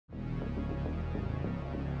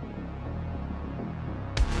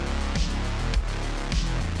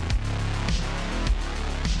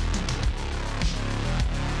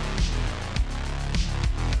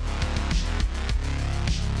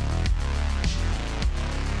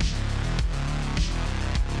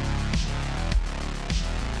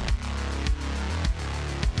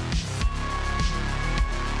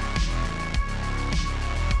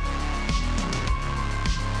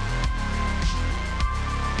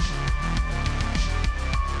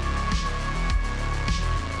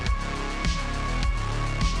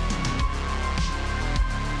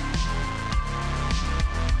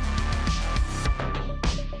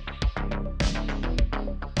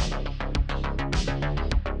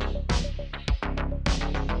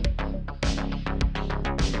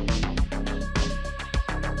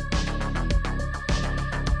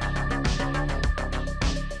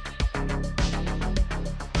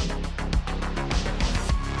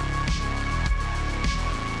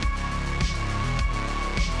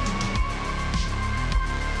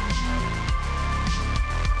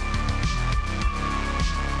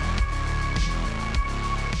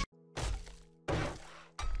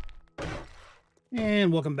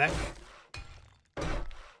And welcome back.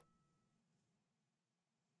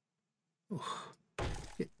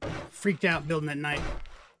 Get freaked out building at night.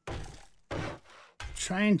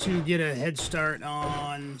 Trying to get a head start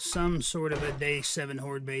on some sort of a day 7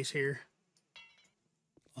 horde base here.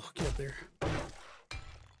 Oh, get up there.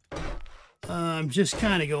 I'm just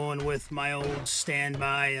kind of going with my old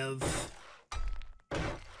standby of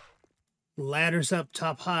ladders up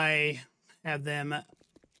top high, have them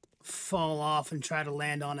fall off and try to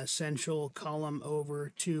land on a central column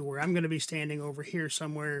over to where I'm going to be standing over here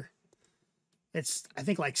somewhere. It's, I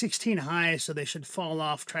think, like 16 high, so they should fall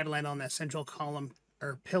off, try to land on that central column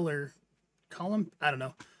or pillar column. I don't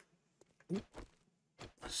know. Ooh.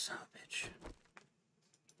 Son of a bitch.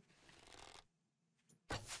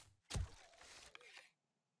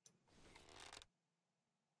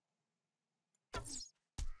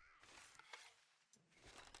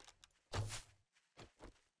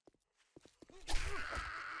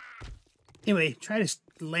 Anyway, try to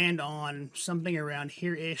land on something around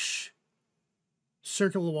here-ish,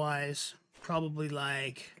 circle-wise, probably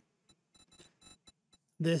like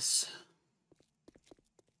this.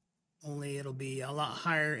 Only it'll be a lot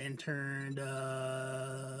higher and turned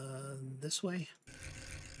this way.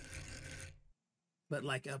 But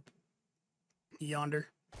like up yonder.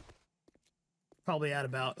 Probably at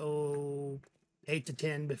about 8 to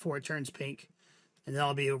 10 before it turns pink. And then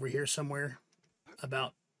I'll be over here somewhere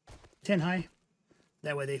about 10 high.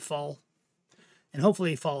 That way they fall. And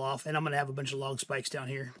hopefully fall off. And I'm going to have a bunch of log spikes down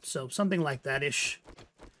here. So something like that-ish.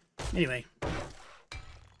 Anyway.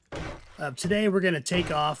 Today we're going to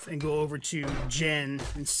take off and go over to Jen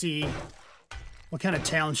and see what kind of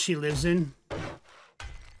town she lives in.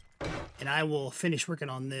 And I will finish working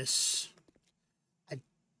on this. I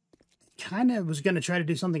kind of was going to try to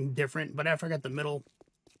do something different. But after I got the middle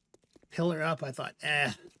pillar up, I thought,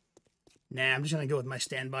 nah, I'm just going to go with my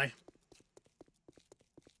standby.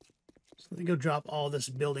 So let me go drop all this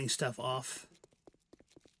building stuff off.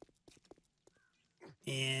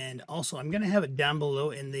 And also, I'm going to have it down below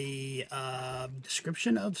in the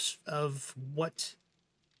description of what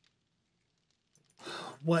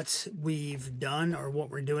we've done or what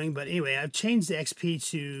we're doing. But anyway, I've changed the XP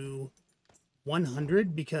to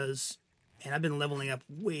 100 because, and I've been leveling up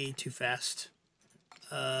way too fast.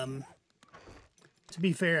 To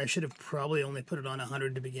be fair, I should have probably only put it on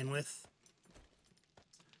 100 to begin with.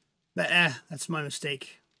 But that's my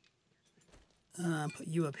mistake. Put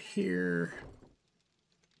you up here.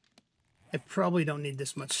 I probably don't need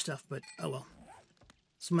this much stuff, but oh well.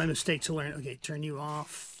 It's my mistake to learn. Okay, turn you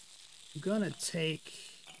off. I'm gonna take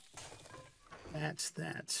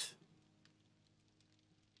that.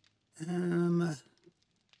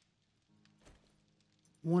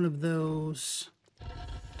 One of those.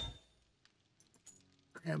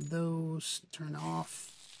 Grab those, turn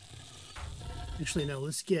off. Actually, no,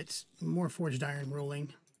 let's get more forged iron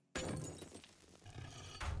rolling.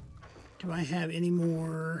 Do I have any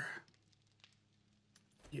more?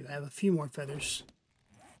 I have a few more feathers.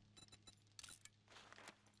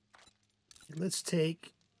 Let's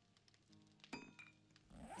take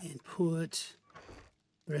and put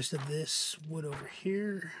the rest of this wood over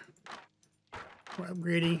here for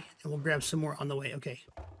upgrading, and we'll grab some more on the way. Okay.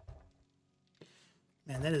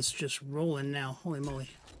 Man, that is just rolling now. Holy moly.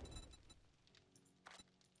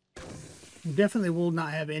 Definitely will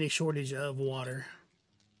not have any shortage of water.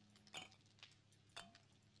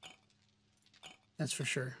 That's for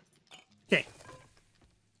sure. Okay.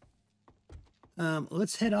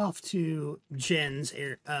 Let's head off to Jen's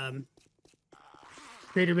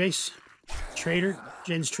trader base.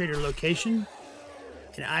 Jen's trader location.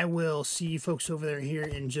 And I will see you folks over there here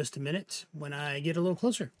in just a minute when I get a little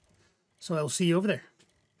closer. So I will see you over there.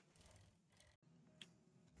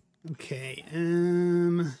 Okay,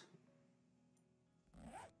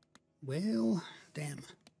 well, damn.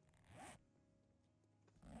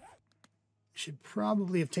 Should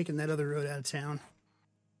probably have taken that other road out of town.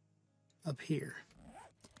 Up here.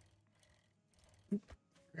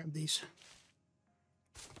 Grab these.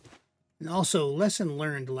 And also, lesson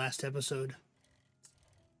learned last episode.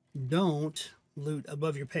 Don't loot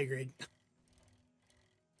above your pay grade.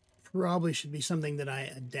 Probably should be something that I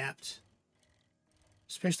adapt.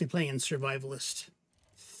 Especially playing in Survivalist.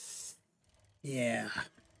 Yeah.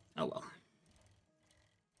 Oh well.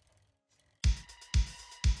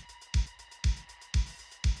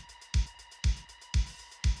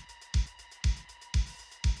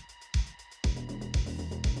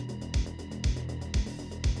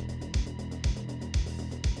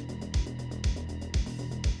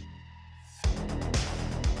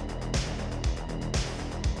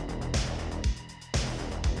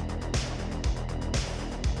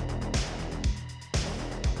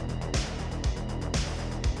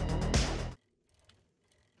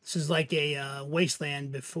 This is like a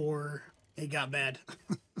wasteland before it got bad.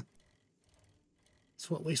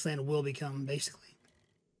 That's what wasteland will become, basically.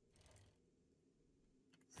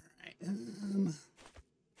 All right.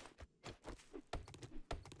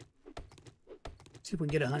 See if we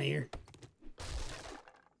can get a honey here.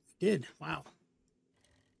 We did. Wow.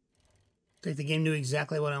 I think the game knew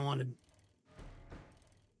exactly what I wanted.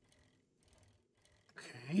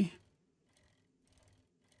 Okay.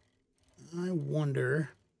 I wonder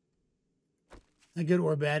how good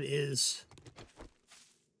or bad is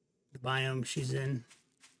the biome she's in.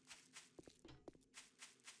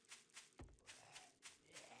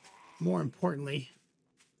 More importantly,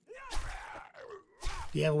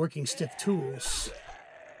 do you have working stiff tools?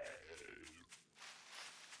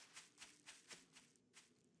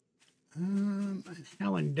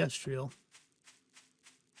 How industrial?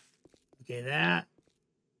 Okay, that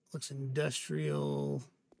looks industrial.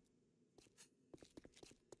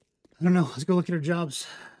 I don't know. Let's go look at her jobs.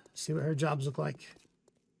 See what her jobs look like.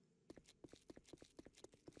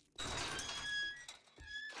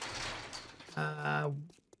 We're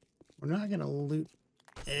not going to loot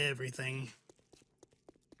everything.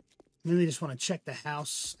 Mainly just want to check the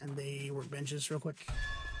house and the workbenches real quick.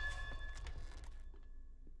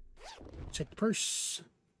 Check the purse.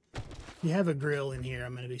 If you have a grill in here,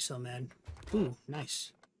 I'm going to be so mad. Ooh,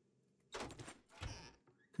 nice.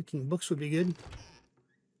 Cooking books would be good.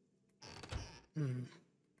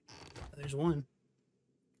 There's one.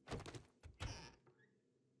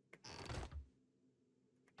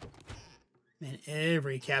 Man,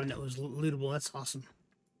 every cabinet was lootable. That's awesome.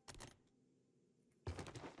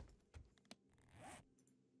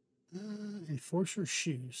 Enforcer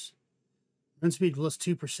shoes. Run speed plus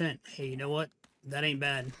 2%. Hey, you know what? That ain't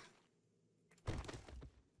bad.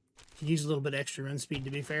 Could use a little bit extra run speed,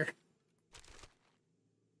 to be fair.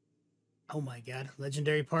 Oh my god.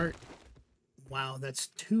 Legendary part. Wow, that's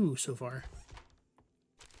 2 so far.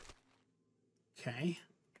 Okay.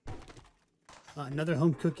 Another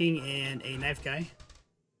home cooking and a knife guy.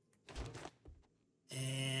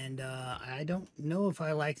 And I don't know if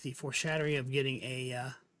I like the foreshadowing of getting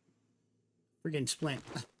a friggin' splint.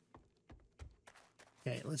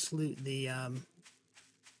 Okay, let's loot the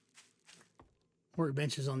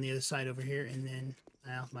workbenches on the other side over here, and then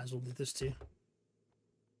might as well do this too.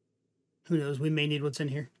 Who knows? We may need what's in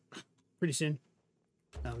here pretty soon.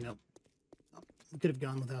 Oh no, we could have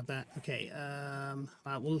gone without that. Okay,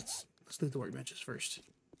 well let's loot the workbenches first.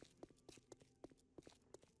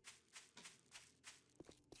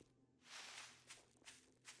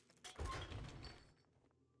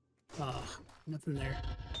 Oh, nothing there.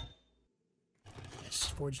 Yes,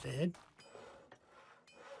 forged ahead.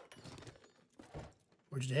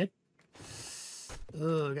 Forged ahead.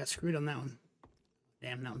 Oh, I got screwed on that one.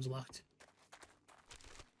 Damn, that one's locked.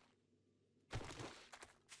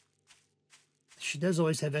 She does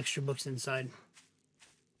always have extra books inside,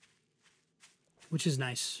 which is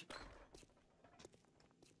nice.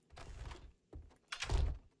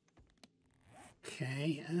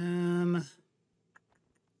 Okay,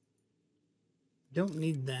 don't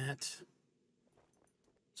need that.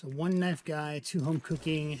 So 1 knife guy, 2 home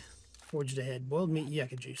cooking, forged ahead, boiled meat,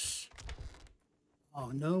 yucca juice. Oh,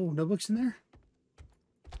 no books in there?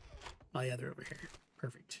 Oh yeah, they're over here.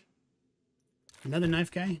 Perfect. Another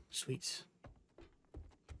knife guy, sweet.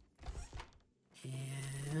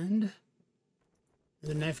 And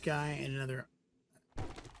another knife guy and another.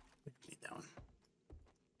 Need that one.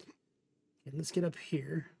 Okay, let's get up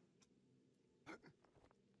here.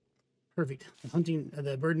 Perfect.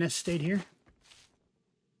 The bird nest stayed here.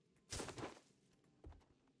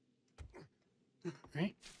 All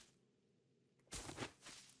right.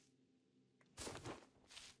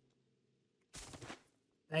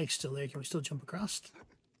 Bag's still there. Can we still jump across?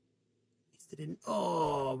 They didn't.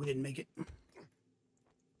 Oh, we didn't make it. All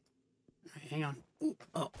right, hang on. Ooh,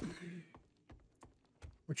 oh,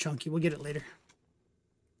 we're chunky. We'll get it later.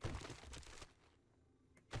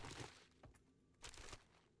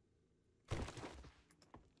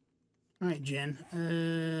 All right, Jen.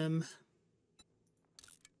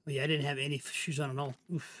 Oh yeah, I didn't have any shoes on at all.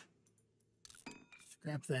 Oof.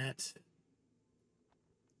 Scrap that.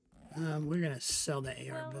 We're gonna sell that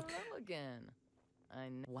AR book. Hello again.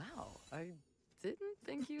 Wow, I didn't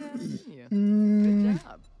think you had it in you. Good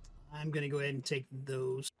job. I'm gonna go ahead and take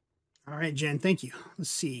those. All right, Jen. Thank you. Let's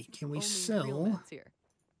see. Can we sell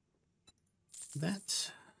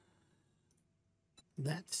that?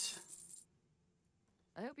 That.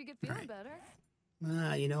 I hope you get feeling better.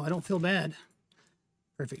 You know, I don't feel bad.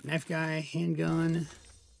 Perfect. Knife guy, handgun,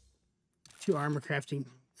 2 armor crafting.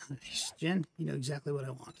 Nice. Jen, you know exactly what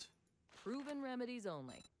I want. Proven remedies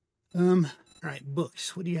only. All right,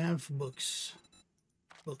 books. What do you have for books?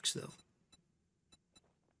 Books, though.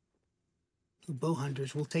 Ooh, bow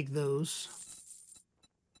hunters. We'll take those.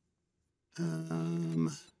 And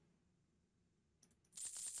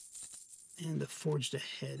the Forged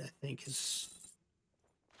Ahead, I think, is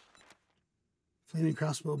flaming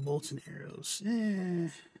crossbow, bolts, and arrows.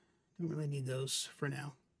 Don't really need those for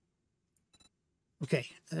now. Okay.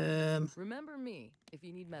 Remember me if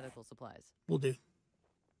you need medical supplies. We'll do.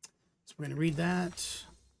 So we're going to read that.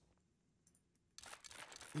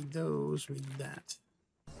 Read those. Read that.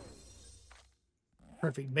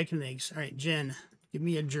 Perfect. Bacon and eggs. All right, Jen, give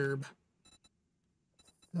me a gerb.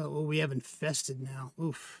 Oh, we have infested now.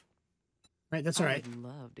 Oof. Right, that's all right. I'd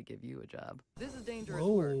love to give you a job. This is dangerous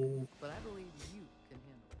Whoa. work, but I believe you can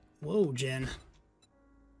handle it. Whoa, Jen.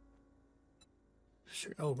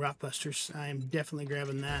 Sure. Oh, Rockbusters. I'm definitely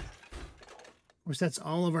grabbing that. Of course, that's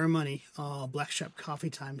all of our money. Oh, Black Shop Coffee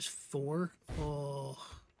times 4. Oh.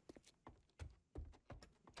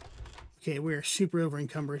 Okay, we're super over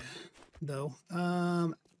encumbered, though.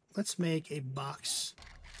 Let's make a box.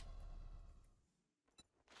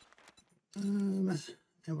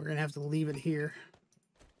 And we're gonna have to leave it here.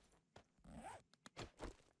 All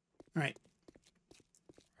right.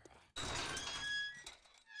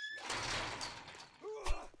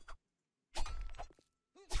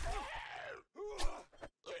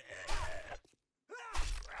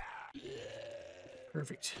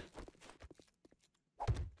 Perfect.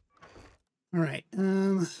 All right.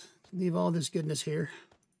 Leave all this goodness here.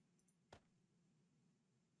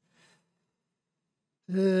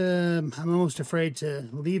 I'm almost afraid to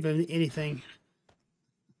leave anything.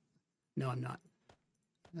 No, I'm not.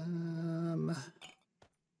 All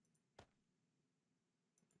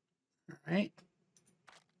right.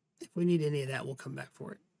 If we need any of that, we'll come back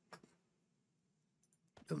for it.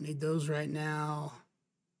 Don't need those right now.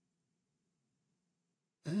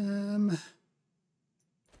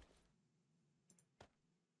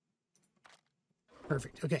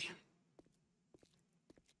 Perfect. Okay.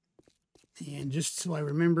 And just so I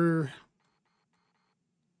remember,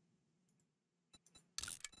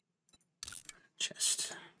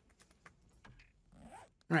 chest.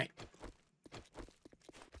 All right.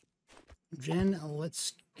 Jen,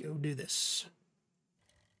 let's go do this.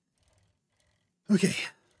 Okay.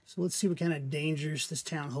 So let's see what kind of dangers this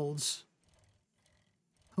town holds.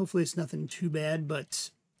 Hopefully it's nothing too bad, but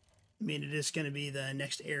I mean, it is going to be the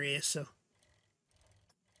next area, so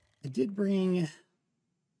I did bring...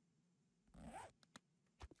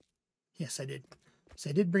 Yes, I did.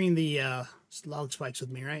 So I did bring the log spikes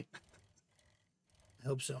with me, right? I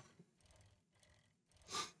hope so.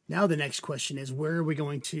 Now the next question is, where are we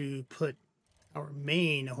going to put our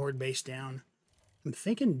main horde base down? I'm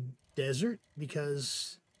thinking desert,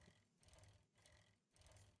 because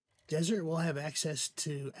desert will have access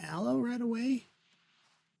to aloe right away.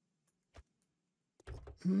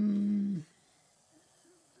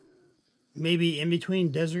 Maybe in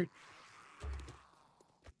between desert.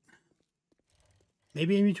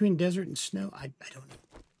 Maybe in between desert and snow. I don't know.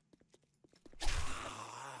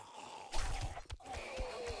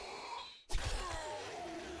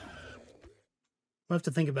 We'll have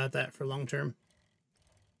to think about that for long term.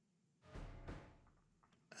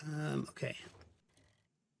 Okay.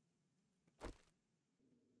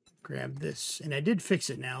 Grab this. And I did fix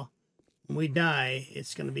it now. When we die,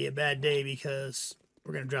 it's going to be a bad day because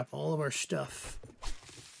we're going to drop all of our stuff.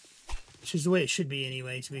 Which is the way it should be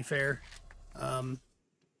anyway, to be fair.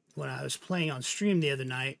 When I was playing on stream the other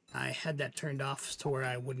night, I had that turned off to where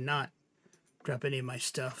I would not drop any of my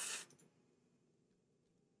stuff.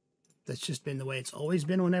 That's just been the way it's always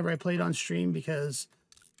been whenever I played on stream, because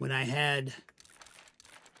when I had...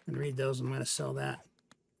 And read those, I'm going to sell that.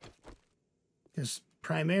 Because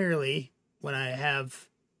primarily, when I have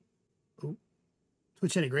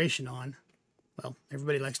Twitch integration on, well,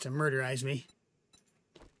 everybody likes to murderize me.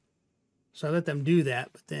 So I let them do that,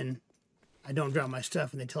 but then I don't drop my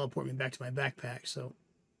stuff and they teleport me back to my backpack. So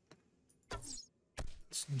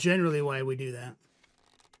it's generally why we do that.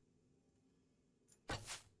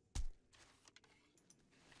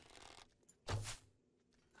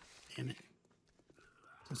 Damn it.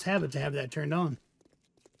 So it's habit to have that turned on.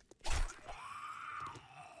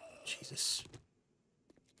 Jesus.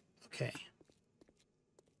 Okay.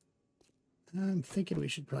 I'm thinking we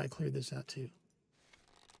should probably clear this out too.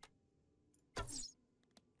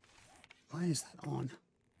 Why is that on?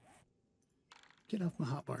 Get off my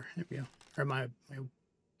hotbar. There we go. Or my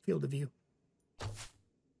field of view.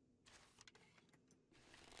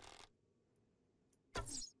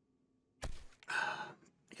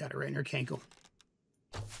 Got it right in her cankle.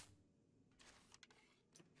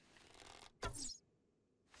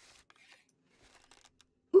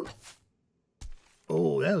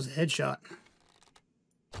 was a headshot.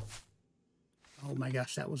 Oh my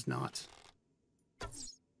gosh, that was not.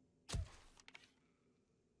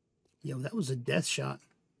 Yo, that was a death shot.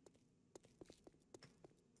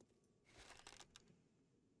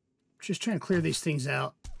 Just trying to clear these things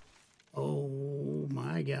out. Oh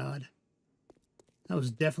my god. That was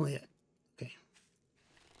definitely it. Okay.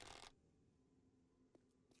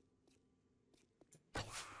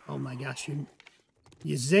 Oh my gosh, you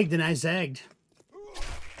zigged and I zagged.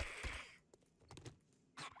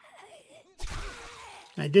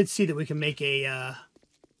 I did see that we can make a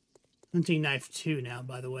hunting knife too now,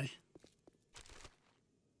 by the way.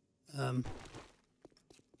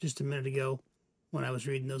 Just a minute ago when I was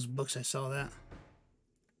reading those books, I saw that.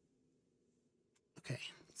 Okay,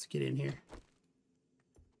 let's get in here.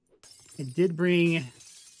 I did bring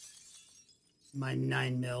my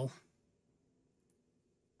 9mm.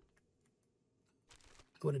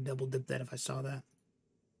 I would have double dipped that if I saw that.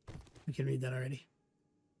 We can read that already.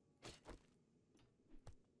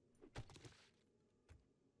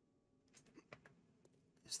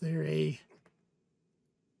 Is there a...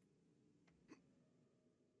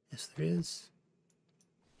 Yes, there is.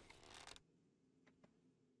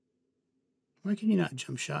 Why can you not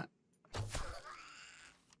jump shot?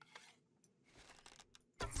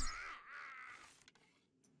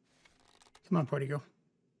 Come on, party girl.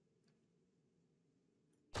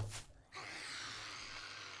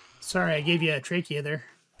 Sorry, I gave you a trachea there.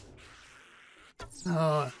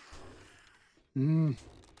 Oh.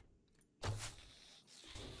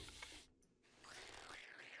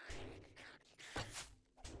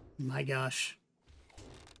 My gosh.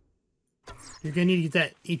 You're going to need to get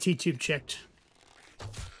that ET tube checked.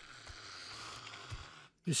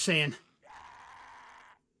 Just saying.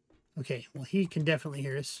 Okay, well, he can definitely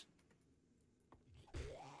hear us.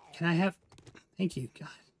 Can I have... Thank you, God.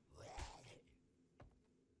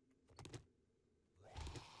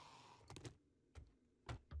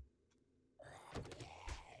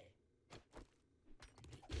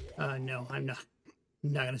 No, I'm not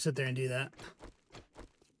going to sit there and do that.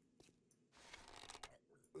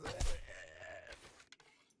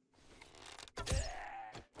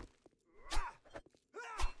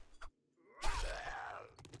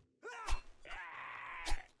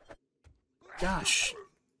 Gosh.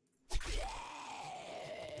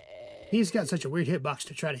 He's got such a weird hitbox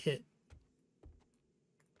to try to hit.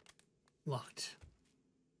 Locked.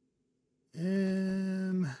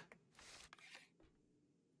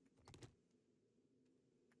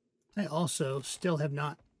 I also still have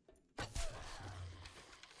not...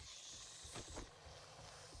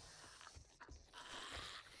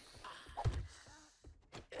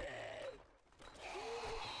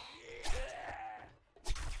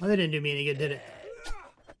 Well, that didn't do me any good, did it?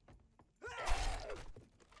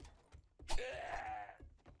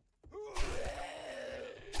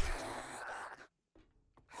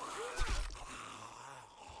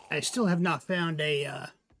 I still have not found a...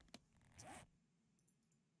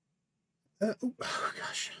 oh,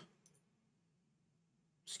 gosh.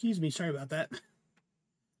 Excuse me, sorry about that.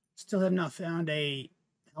 Still have not found a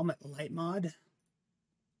helmet light mod.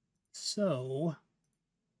 So...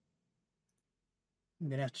 I'm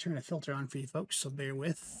going to have to turn a filter on for you folks, so bear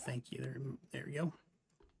with. Thank you. There we go.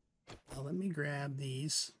 Well, let me grab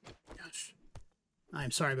these. Gosh. I'm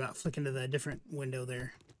sorry about flicking to the different window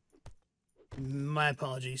there. My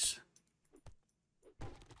apologies.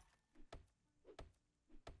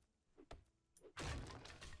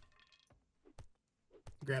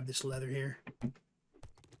 Grab this leather here.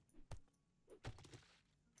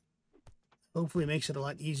 Hopefully it makes it a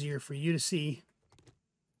lot easier for you to see.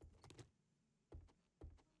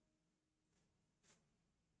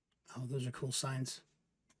 Oh, those are cool signs.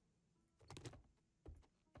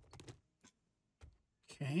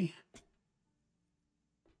 Okay.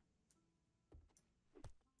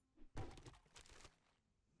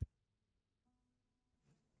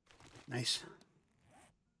 Nice.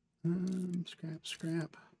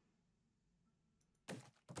 Scrap.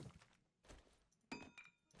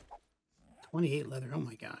 28 leather. Oh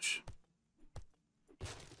my gosh.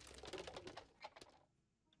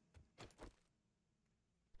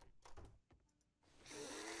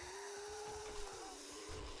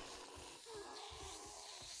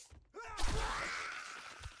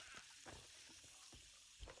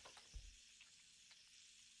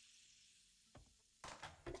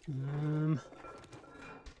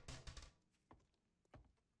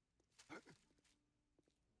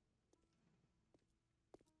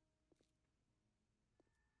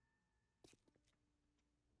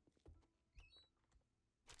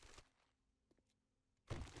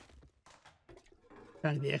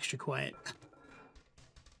 Trying to be extra quiet.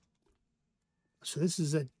 So this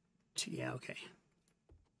is a... Yeah, okay.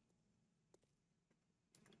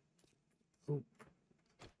 Oh.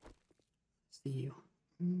 See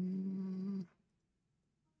you.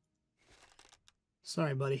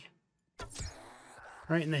 Sorry, buddy.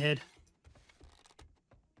 Right in the head.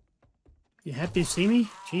 You happy to see me?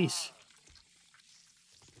 Jeez.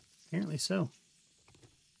 Apparently so.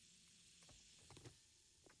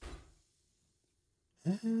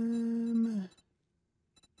 Nah.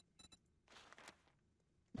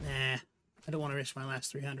 I don't want to risk my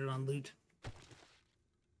last 300 on loot.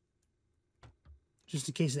 Just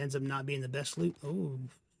in case it ends up not being the best loot. Oh,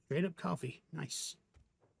 straight up coffee. Nice.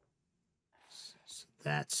 So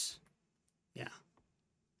that's... Yeah.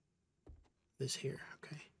 This here.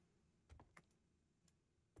 Okay.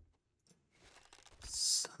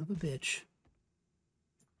 Son of a bitch.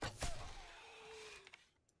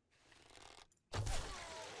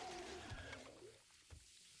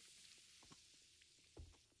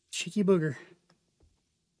 Cheeky booger.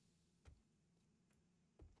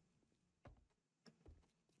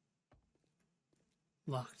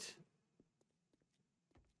 Locked.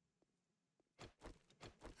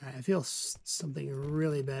 Alright, I feel something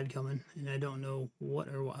really bad coming, and I don't know what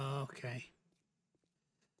or what. Okay.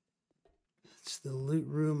 It's the loot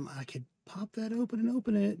room. I could pop that open and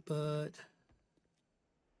open it, but...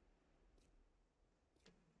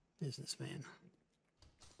 Businessman.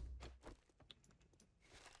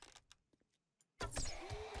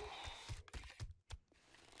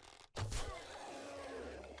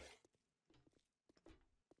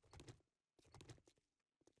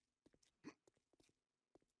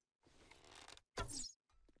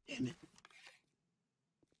 Damn it.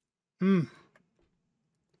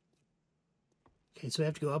 Okay, so we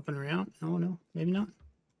have to go up and around? Oh, no. Maybe not.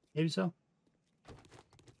 Maybe so.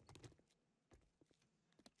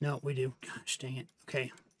 No, we do. Gosh, dang it.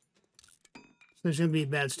 Okay. So there's going to be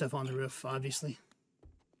bad stuff on the roof, obviously.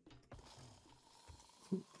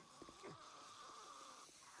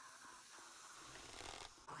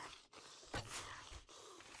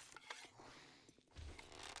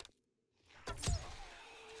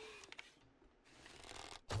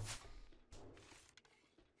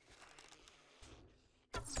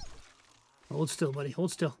 Hold still, buddy.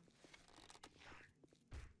 Hold still.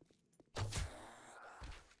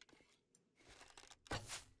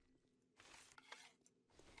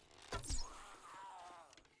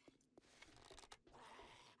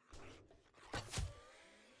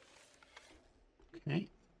 Okay.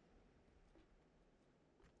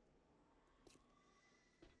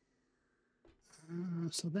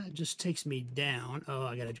 So that just takes me down. Oh,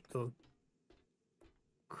 I gotta go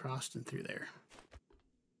across and through there.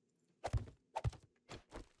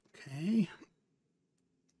 Okay.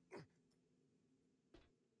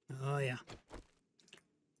 Oh, yeah.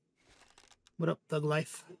 What up, thug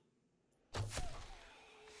life?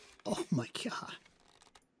 Oh, my God.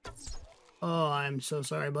 Oh, I'm so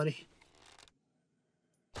sorry, buddy.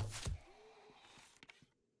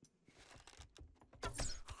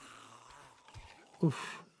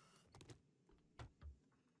 Oof.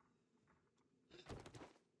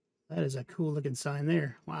 That is a cool looking sign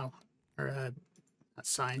there. Wow. Or, not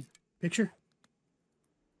sign. Picture?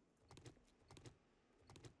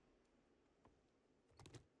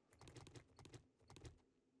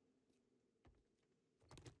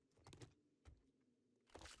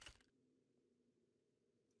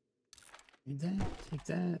 Need that. Take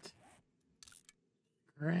that.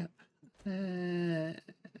 Crap.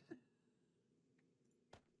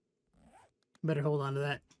 Better hold on to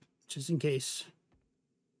that, just in case.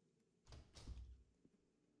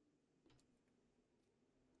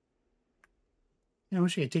 Yeah, I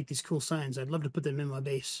wish I could take these cool signs. I'd love to put them in my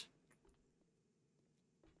base.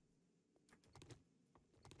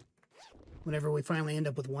 Whenever we finally end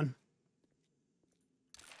up with one.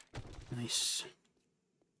 Nice.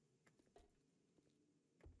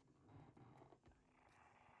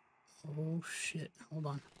 Oh, shit. Hold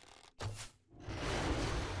on.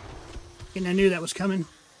 And I knew that was coming.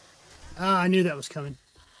 Ah, I knew that was coming.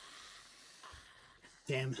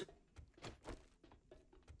 Damn.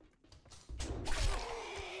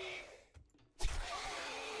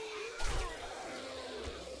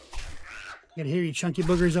 I gotta hear you chunky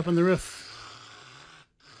boogers up on the roof.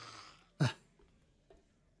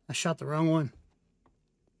 I shot the wrong one.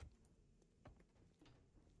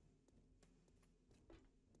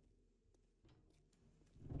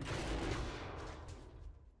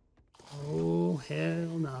 Oh,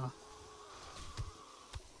 hell nah.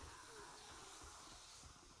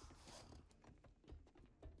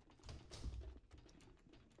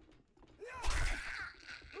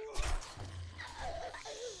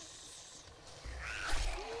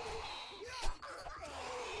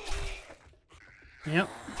 Yep.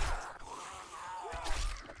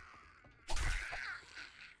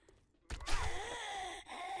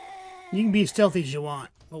 You can be as stealthy as you want,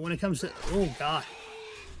 but when it comes to... Oh, God.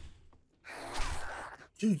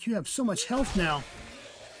 Dude, you have so much health now.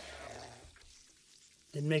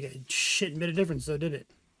 Didn't make a shit bit of difference, though, did it?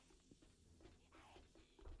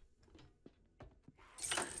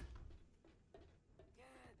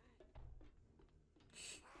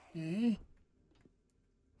 Okay.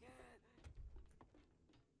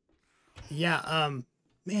 Yeah,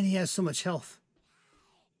 man, he has so much health.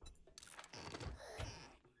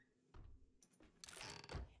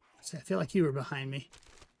 I feel like you were behind me.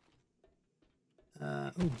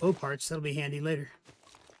 Oh, bow parts. That'll be handy later.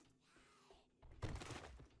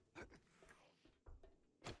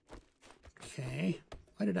 Okay.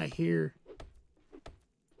 Why did I hear...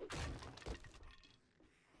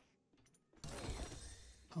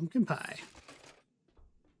 Pumpkin pie.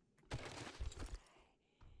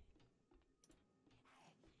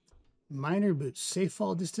 Minor boots. Safe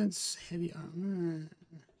fall distance. Heavy armor.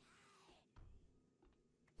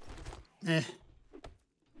 Eh.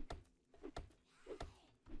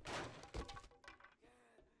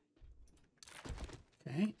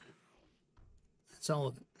 Okay. That's all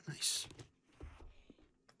of it. Nice.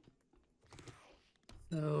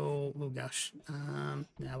 So, oh gosh.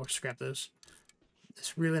 Yeah, we'll scrap those.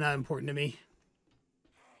 It's really not important to me.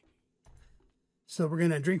 So we're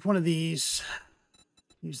gonna drink one of these.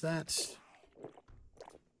 Use that.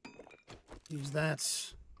 Use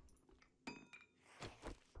that.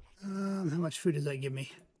 How much food does that give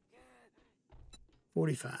me?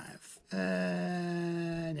 45.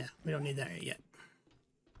 No, we don't need that yet.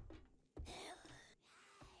 All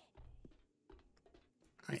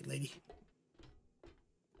right, lady.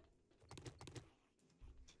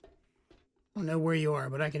 I don't know where you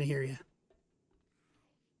are, but I can hear you.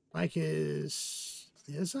 Bike is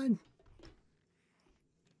on the other side.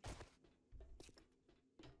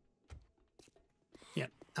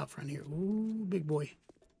 Yep, out front here. Ooh, big boy.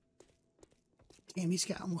 Damn, he's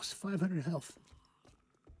got almost 500 health.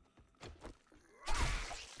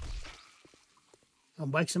 Oh,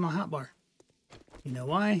 bike's in my hotbar. You know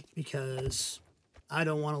why? Because I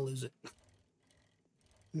don't want to lose it.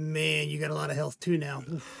 Man, you got a lot of health too now.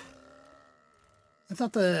 Oof. I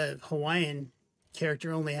thought the Hawaiian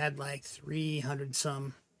character only had like 300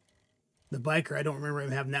 some. The biker, I don't remember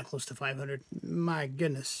him having that close to 500. My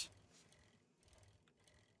goodness.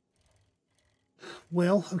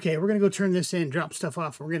 Well, okay, we're going to go turn this in, drop stuff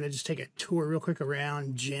off. We're going to just take a tour real quick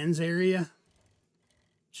around Jen's area.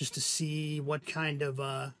 Just to see what kind of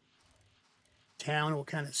town, what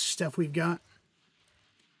kind of stuff we've got.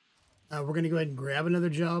 We're going to go ahead and grab another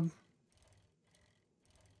job.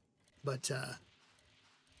 But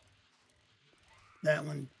that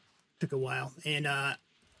one took a while. And I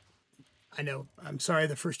know, I'm sorry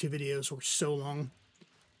the first two videos were so long.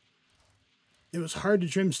 It was hard to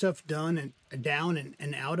trim stuff down and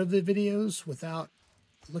out of the videos without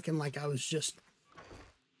looking like I was just,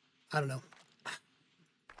 I don't know.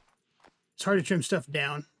 It's hard to trim stuff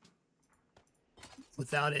down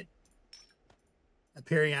without it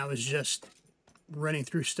appearing I was just running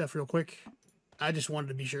through stuff real quick. I just wanted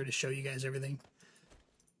to be sure to show you guys everything.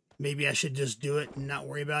 Maybe I should just do it and not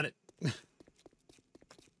worry about it. I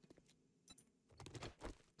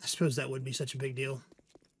suppose that would be such a big deal.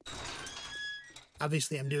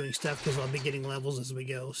 Obviously, I'm doing stuff because I'll be getting levels as we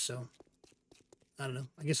go, so I don't know.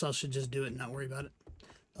 I guess I should just do it and not worry about it.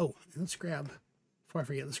 Oh, let's grab, before I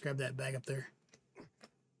forget, let's grab that bag up there.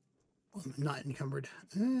 Well, I'm not encumbered.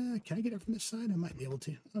 Can I get it from this side? I might be able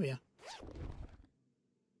to. Oh, yeah.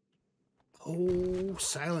 Oh,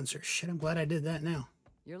 silencer. Shit, I'm glad I did that now.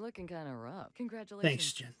 You're looking kind of rough. Congratulations.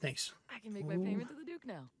 Thanks, Jen. Thanks. I can make my payment to the Duke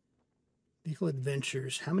now. Vehicle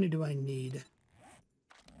adventures. How many do I need?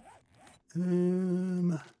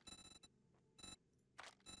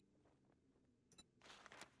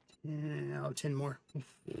 Yeah, 10 more.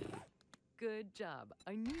 Good job.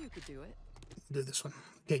 I knew you could do it. Do this one.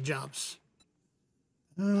 Okay, jobs.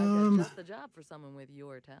 I got just the job for someone with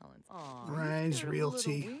your talents. Aw, Rise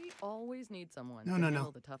Realty. We always need someone No, to no, handle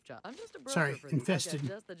no. the tough job. I'm just a broker Sorry, for you. infested. I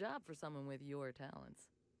got just the job for someone with your talents.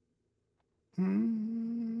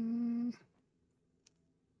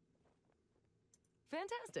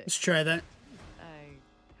 Fantastic. Let's try that. I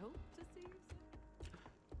hope to see you soon.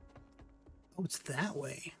 Oh, it's that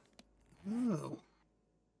way. Oh.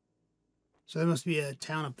 So there must be a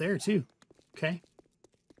town up there, too. Okay.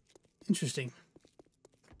 Interesting.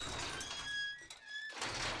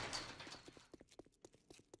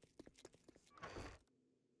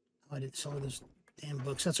 Oh, I didn't sell those damn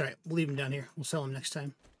books. That's all right. We'll leave them down here. We'll sell them next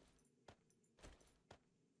time.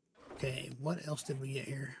 Okay, what else did we get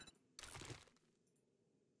here?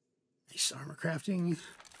 Nice armor crafting.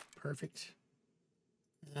 Perfect.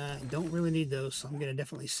 Don't really need those, so I'm going to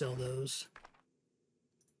definitely sell those.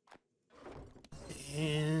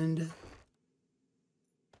 And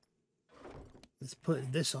let's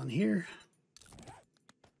put this on here.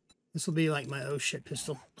 This will be like my oh shit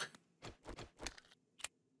pistol,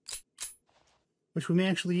 which we may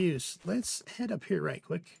actually use. Let's head up here right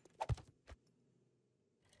quick.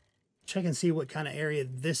 Check and see what kind of area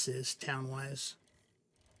this is town-wise.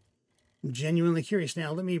 I'm genuinely curious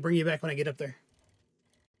now. Let me bring you back when I get up there.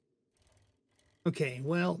 Okay,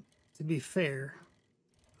 well, to be fair,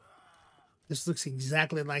 this looks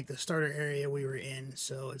exactly like the starter area we were in,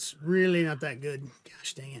 so it's really not that good.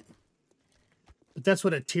 Gosh dang it. But that's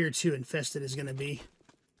what a tier 2 infested is going to be.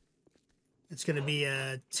 It's going to be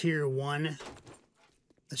a tier 1.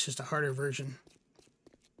 That's just a harder version.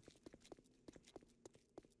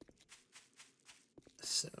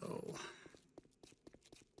 So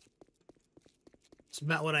it's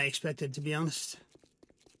about what I expected, to be honest.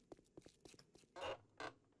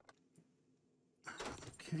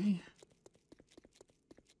 Okay.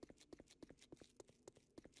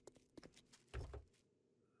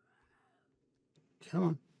 Come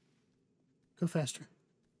on. Go faster.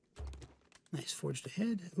 Nice, forged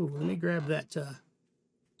ahead. Ooh, let me grab that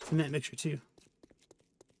cement mixture too.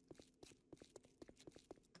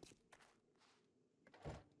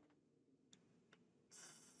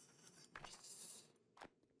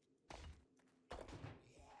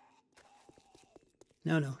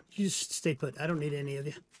 No, no, you just stay put. I don't need any of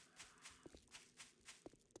you.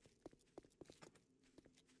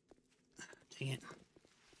 Dang it.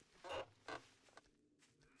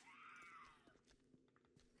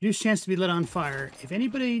 Reduced chance to be lit on fire. If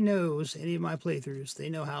anybody knows any of my playthroughs, they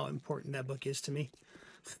know how important that book is to me.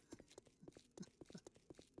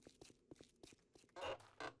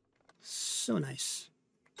 So nice.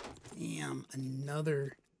 Damn,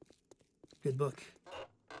 another good book.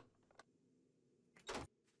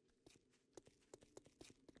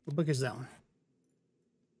 What book is that one?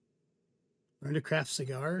 Learn to craft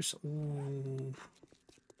cigars. Ooh.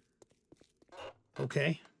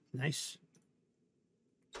 Okay, nice.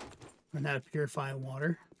 Learn how to purify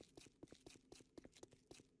water.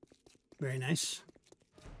 Very nice.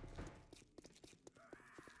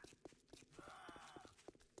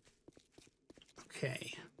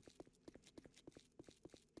 Okay.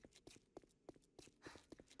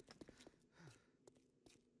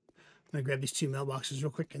 I'm going to grab these 2 mailboxes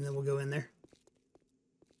real quick and then we'll go in there.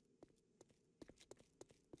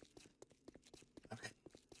 Okay.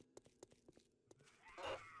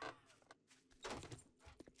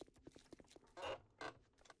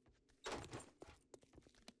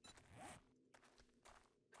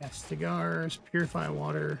 Cast cigars, purify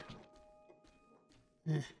water.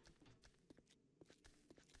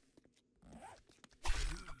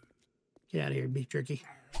 Get out of here, beef jerky.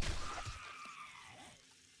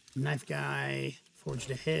 Knife guy,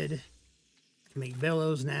 forged ahead. Can make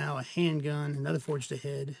bellows now, a handgun, another forged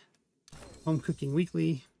ahead. Home cooking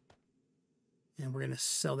weekly. And we're going to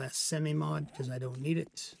sell that semi-mod because I don't need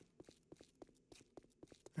it.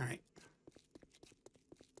 All right.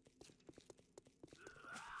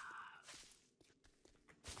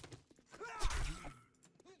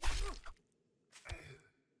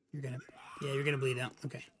 You're gonna bleed out.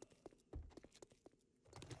 Okay.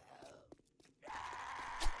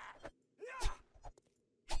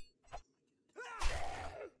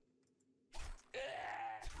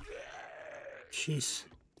 Jeez.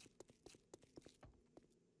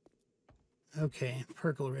 Okay,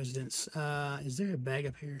 Perkle residence. Is there a bag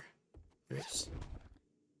up here? There is.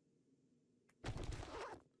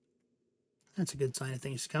 That's a good sign of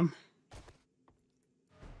things to come.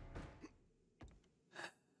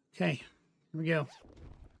 Okay, here we go.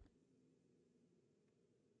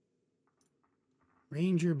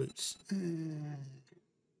 Ranger boots.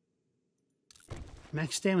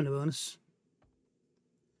 Max stamina bonus.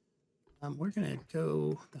 We're gonna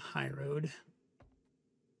go the high road.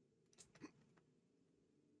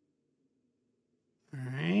 All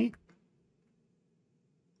right.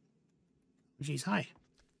 Geez, hi.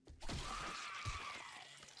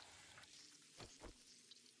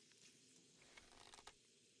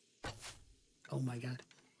 Oh my God.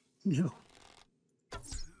 No.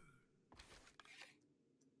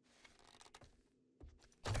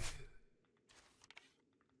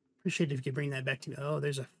 Appreciate it if you could bring that back to me. Oh,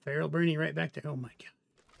 there's a feral Bernie right back there. Oh my God.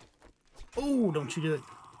 Oh, don't you do it.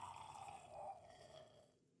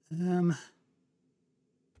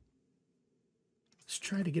 Let's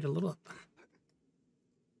try to get a little up.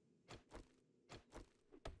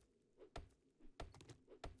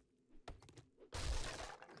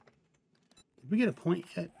 we get a point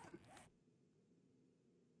yet?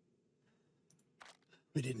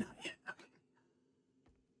 We did not yet. Okay.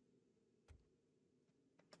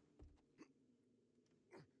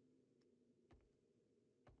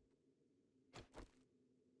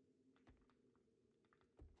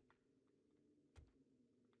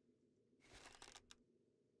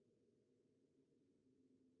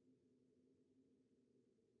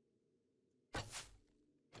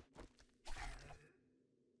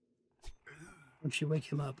 Don't you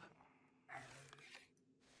wake him up?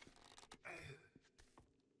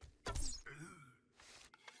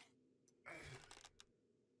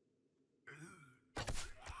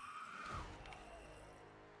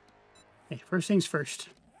 Okay, first things first.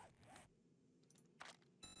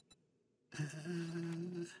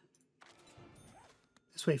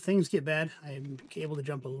 This way, if things get bad, I'm able to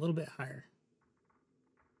jump a little bit higher.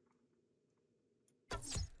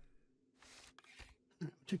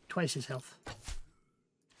 Took twice his health.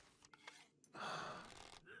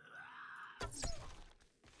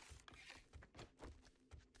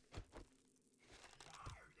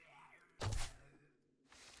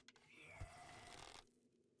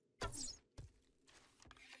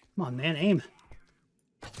 Come on, man, aim.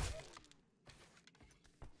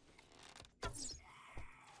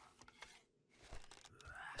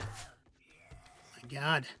 My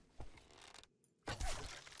God.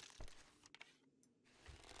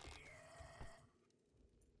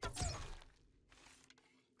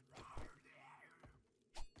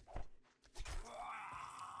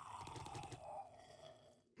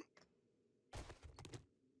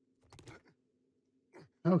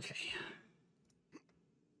 Okay.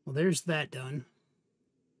 Well, there's that done.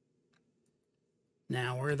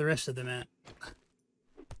 Now, where are the rest of them at?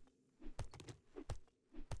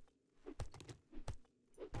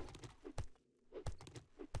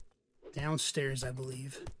 Downstairs, I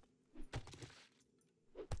believe.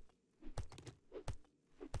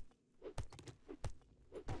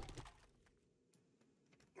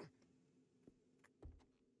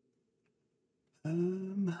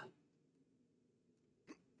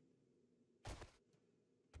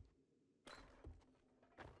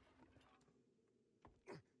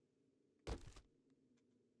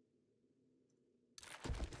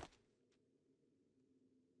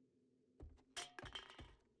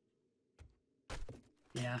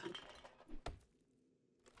 Yeah.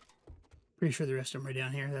 Pretty sure the rest of them are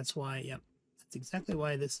down here. That's why, yep. That's exactly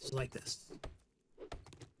why this is like this.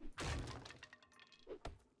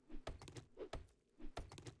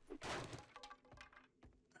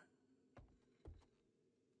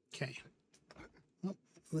 Okay. Well,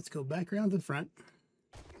 let's go back around to the front.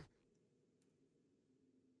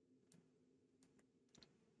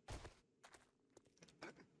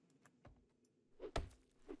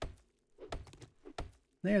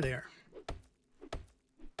 There they are.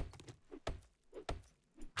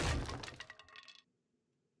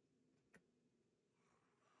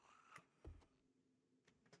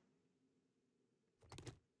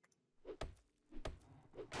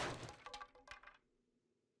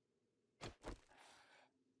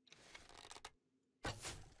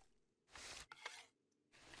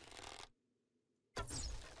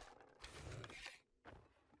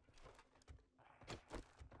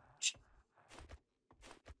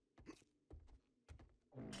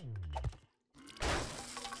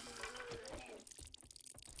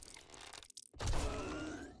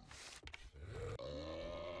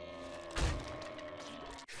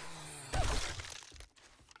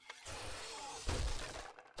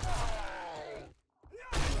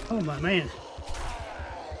 Oh, my man.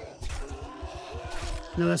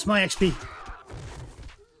 No, that's my XP.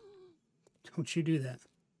 Don't you do that.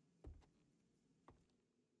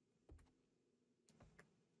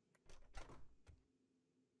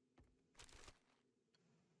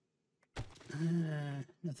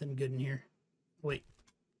 Nothing good in here. Wait.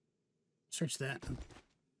 Search that.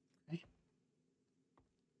 Okay.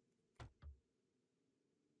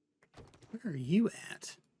 Where are you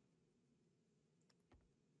at?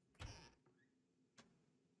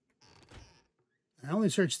 I only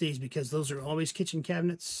search these because those are always kitchen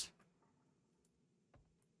cabinets.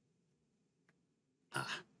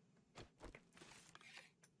 Ah.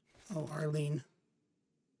 Oh, Arlene.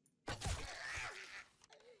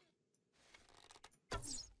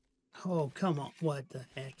 Oh, come on. What the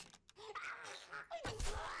heck?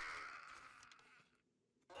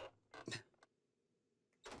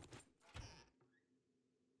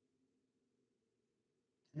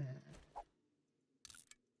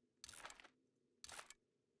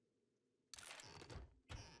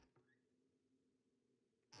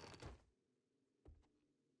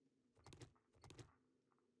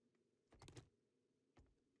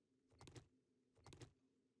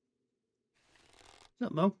 What's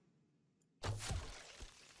up, Mo?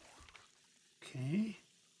 Okay.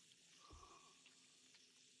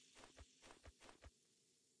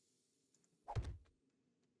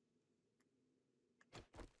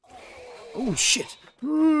 Oh, shit.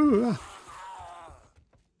 Ooh.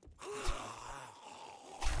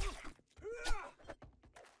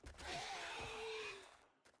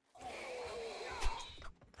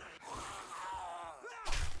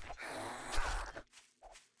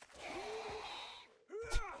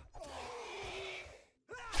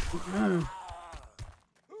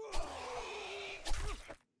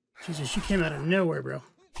 Jesus, you came out of nowhere, bro.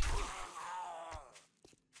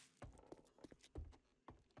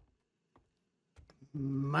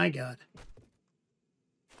 My God.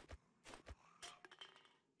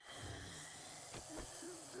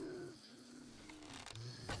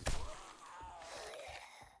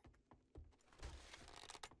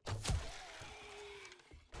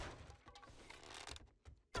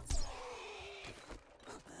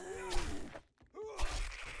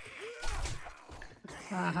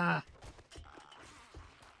 Haha.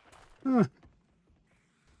 Huh.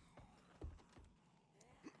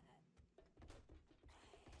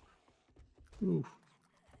 Ooh.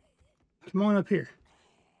 Come on up here.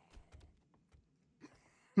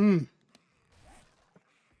 That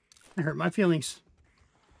hurt my feelings.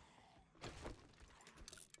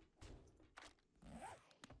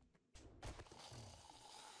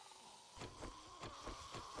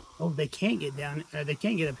 Oh, they can't get down. They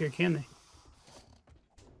can't get up here, can they?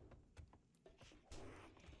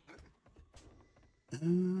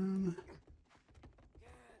 Oh.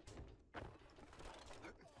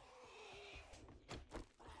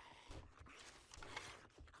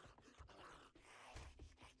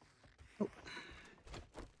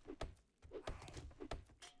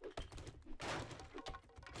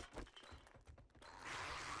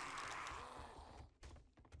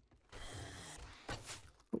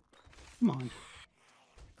 Come on.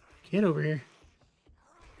 Get over here.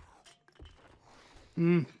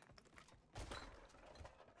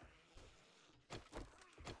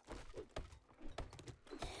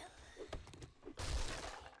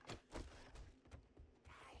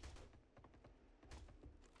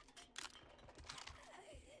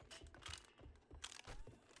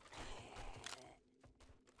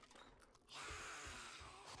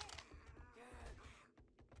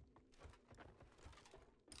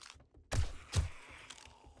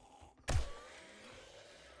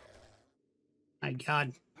 My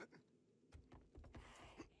God.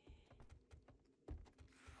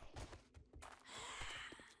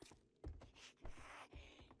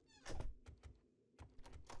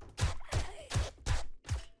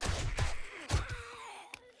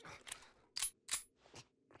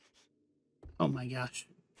 Oh my gosh.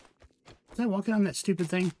 Was I walking on that stupid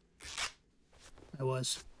thing? I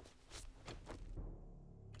was.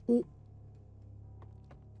 Oh.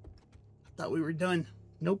 I thought we were done.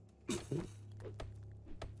 Nope.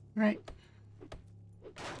 All right.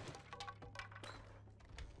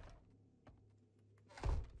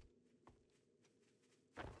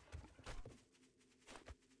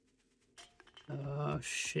 Oh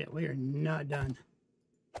shit, we are not done.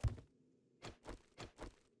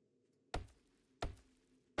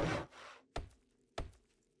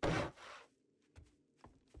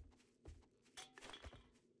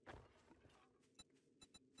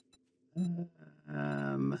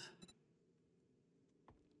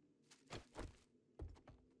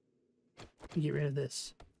 Get rid of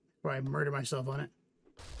this before I murder myself on it.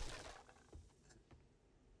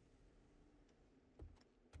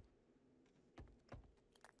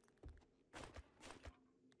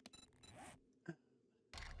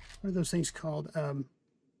 What are those things called? Oh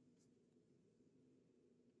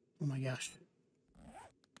my gosh.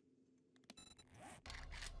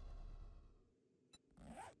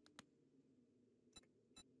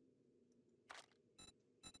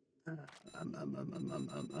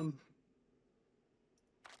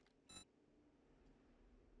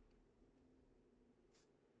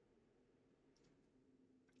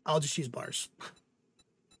 I'll just use bars.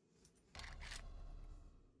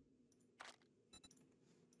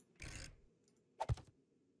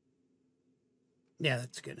 Yeah,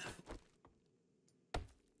 that's good enough.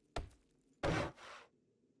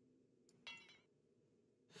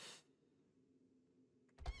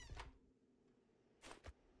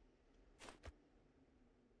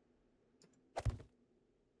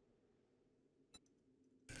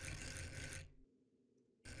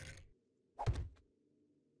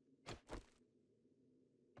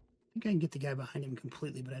 I think I can get the guy behind him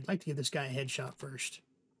completely, but I'd like to give this guy a headshot first.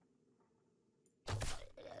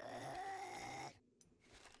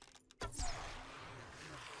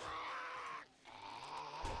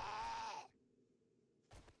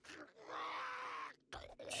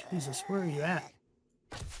 Jesus, where are you at?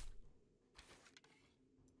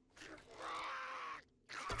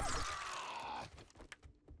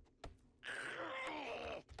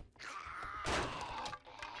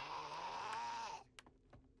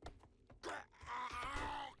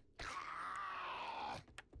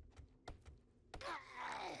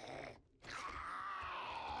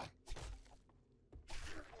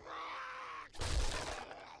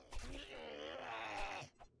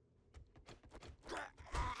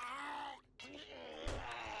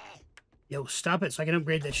 Yo, stop it so I can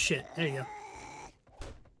upgrade this shit. There you go.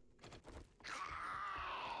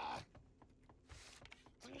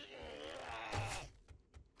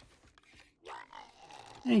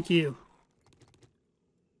 Thank you.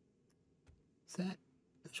 Is that?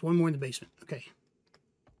 There's one more in the basement. Okay.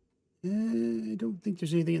 I don't think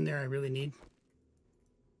there's anything in there I really need.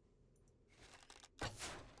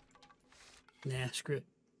 Nah, screw it.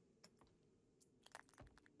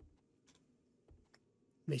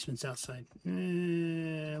 Basement's outside.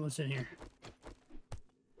 What's in here?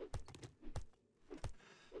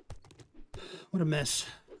 What a mess.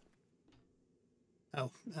 Oh,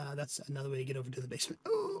 that's another way to get over to the basement.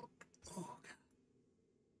 Oh, okay.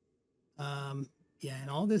 Yeah, and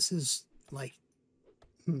all this is like,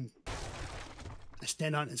 I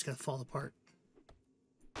stand on it, it's gonna fall apart.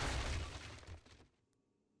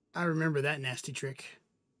 I remember that nasty trick.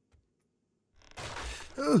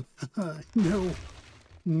 Oh, no.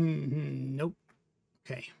 Nope.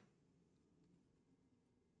 Okay.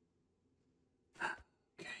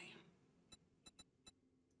 Okay.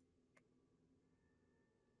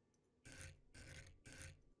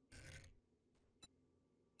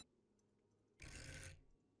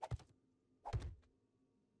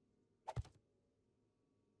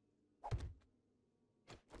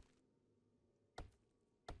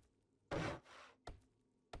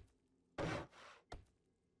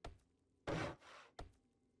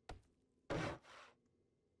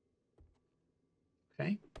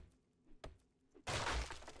 Okay.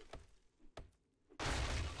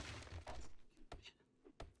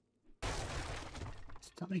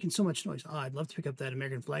 Stop making so much noise. Oh, I'd love to pick up that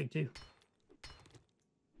American flag too.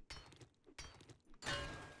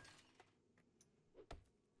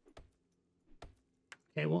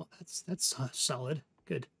 Okay, well, that's solid.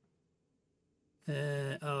 Good.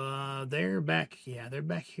 They're back. Yeah, they're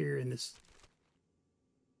back here in this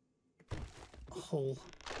hole.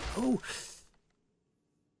 Oh,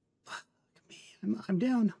 fuck me. I'm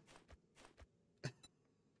down.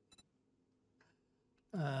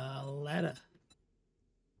 Ladder.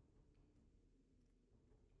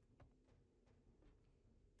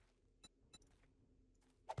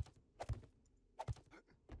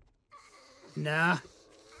 Nah.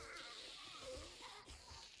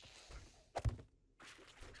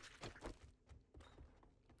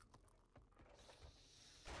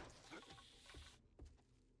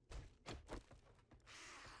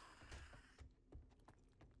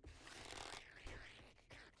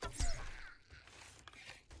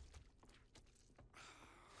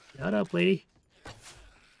 Shut up, lady.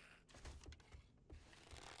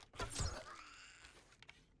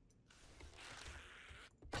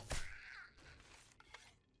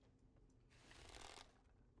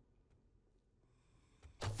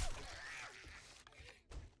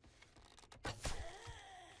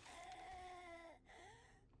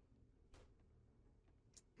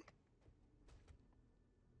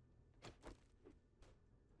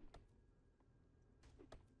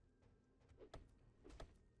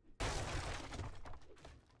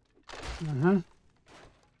 Uh-huh.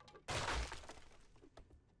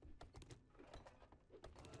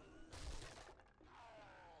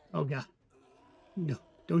 Oh, God. No,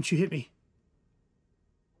 don't you hit me.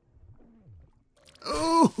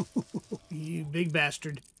 Oh, you big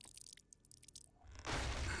bastard.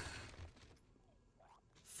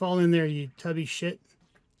 Fall in there, you tubby shit.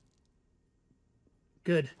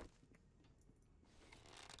 Good.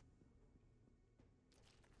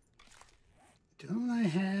 Don't I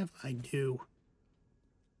have? I do.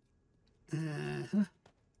 Uh-huh.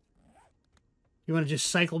 You want to just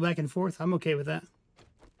cycle back and forth? I'm okay with that.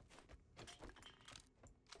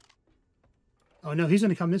 Oh, no, he's going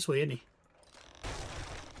to come this way, isn't he?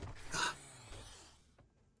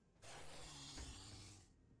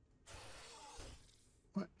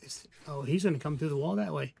 What is... Oh, he's going to come through the wall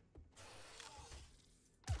that way.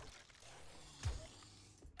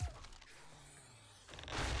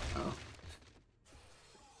 Oh.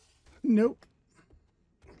 Nope.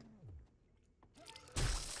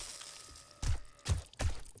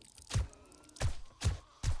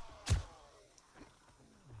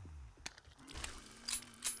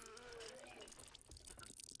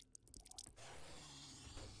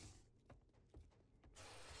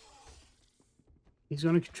 He's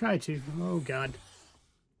going to try to. Oh, God.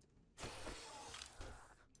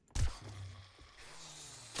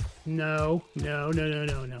 No, no, no, no,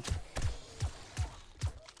 no, no.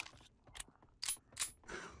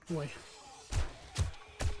 Boy.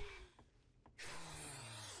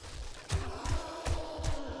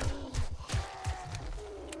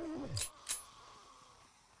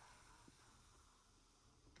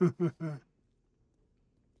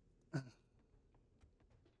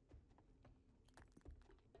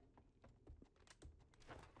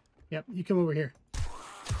 Yep, you come over here.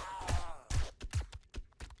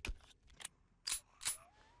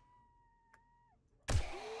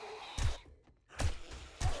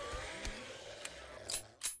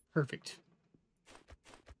 Perfect.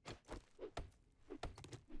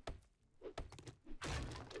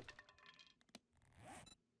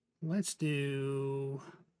 Let's do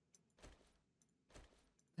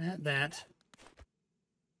that.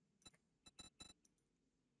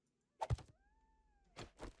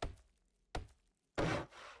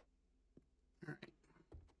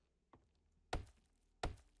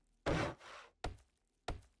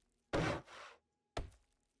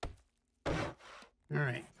 All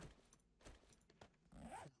right.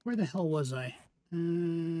 Where the hell was I?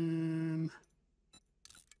 Nope.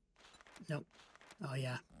 Oh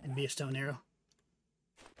yeah, it'd be a stone arrow.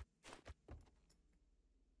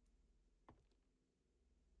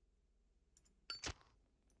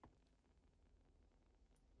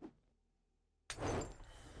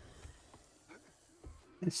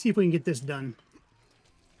 Let's see if we can get this done.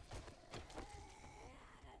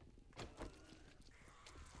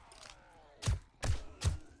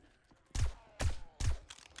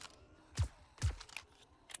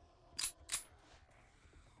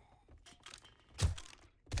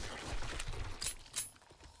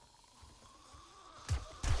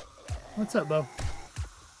 What's up, Bo?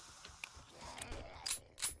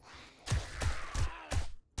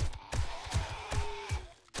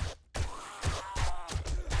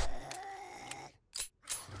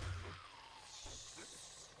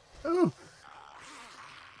 Oh.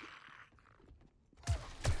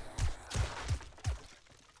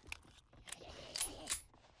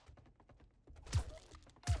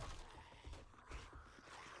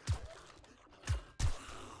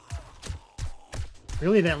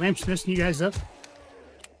 Really, that lamp's messing you guys up?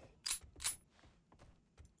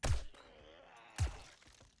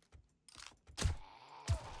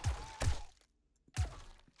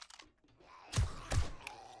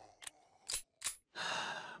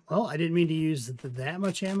 Well, I didn't mean to use that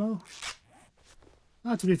much ammo.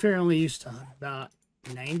 Well, to be fair, I only used about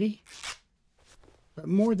 90. But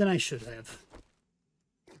more than I should have.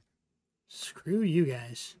 Screw you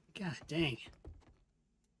guys. God dang.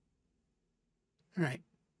 Alright.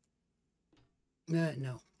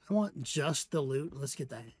 No. I want just the loot. Let's get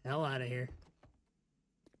the hell out of here.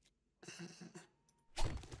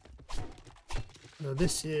 So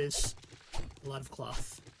this is a lot of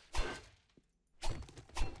cloth.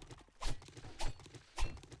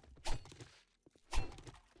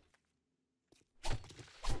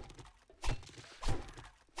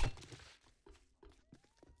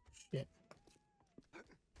 Shit.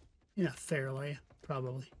 You're not feral, are you?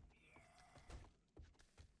 Probably.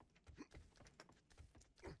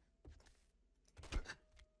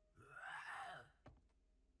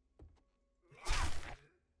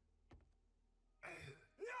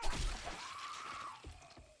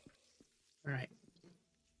 All right.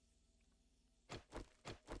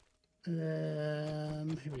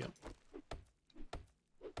 Here we go.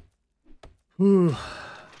 Whew.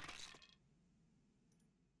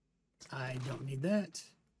 I don't need that.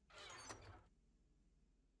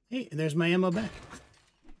 Hey, there's my ammo back.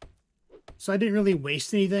 So I didn't really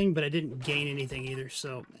waste anything, but I didn't gain anything either.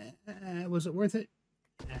 So was it worth it?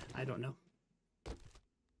 I don't know.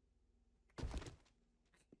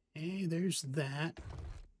 Hey, there's that.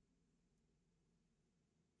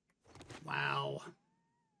 Wow.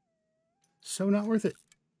 So not worth it.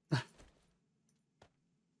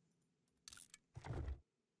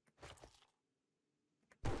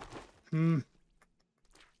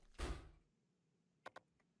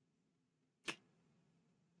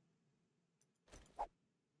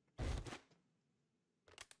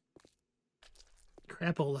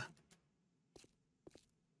 Crapola.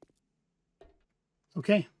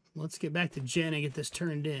 Okay, let's get back to Jen and get this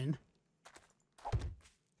turned in.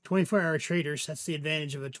 24-hour traders, that's the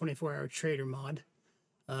advantage of a 24-hour trader mod.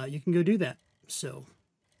 You can go do that. So,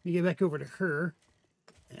 let me get back over to her.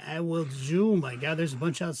 And I will, oh my god, there's a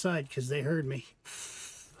bunch outside because they heard me.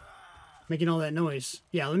 Making all that noise.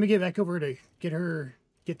 Yeah, let me get back over to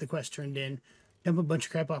get the quest turned in. dump a bunch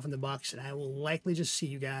of crap off in the box, and I will likely just see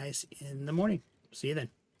you guys in the morning. See you then.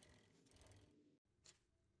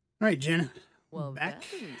 All right, Jen. Well, back.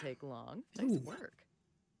 that didn't take long. Nice work.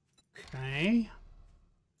 Okay.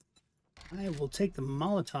 I will take the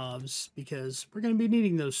Molotovs because we're going to be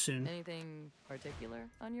needing those soon. Anything particular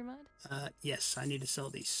on your mind? Yes, I need to sell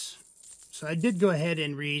these. So I did go ahead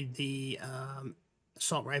and read the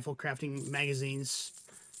assault rifle crafting magazines.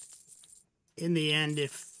 In the end,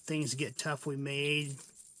 if things get tough, we may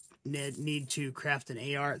need to craft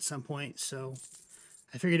an AR at some point. So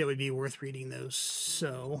I figured it would be worth reading those.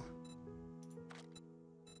 So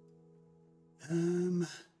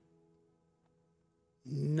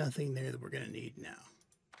nothing there that we're going to need now.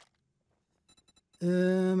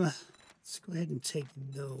 Let's go ahead and take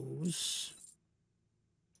those.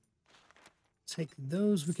 Take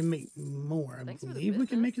those. We can make more. I believe we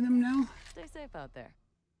can make them now. Stay safe out there.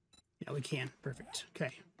 Yeah, we can. Perfect.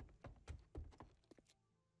 Okay.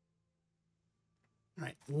 All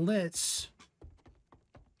right. Let's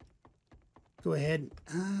go ahead.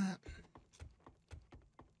 I'm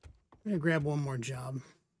going to grab one more job.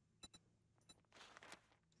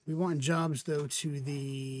 We want jobs, though, to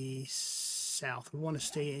the south. We want to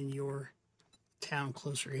stay in your town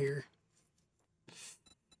closer here.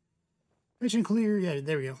 Fetch and clear. Yeah,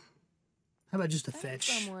 there we go. How about just a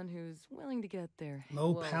fetch? Someone who's willing to get there.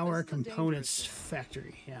 Low power components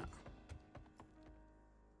factory. Yeah.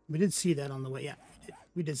 We did see that on the way. Yeah,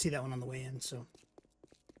 we did see that one on the way in, so.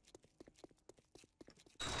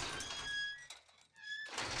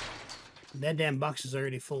 That damn box is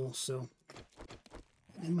already full, so.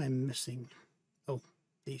 What am I missing? Oh,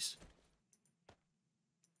 these.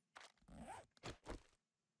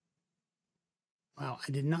 Wow,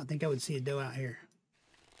 I did not think I would see a doe out here.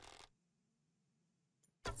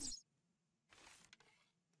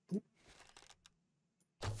 Oop.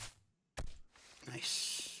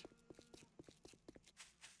 Nice.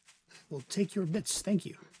 We'll take your bits, thank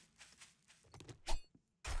you.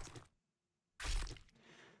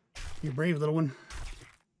 You're brave, little one.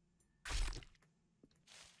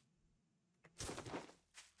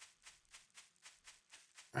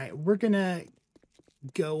 All right, we're gonna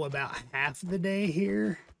go about half the day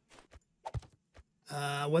here.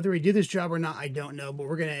 Whether we do this job or not, I don't know, but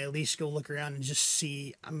we're gonna at least go look around and just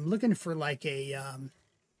see. I'm looking for like a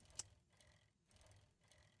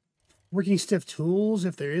working stiff tools,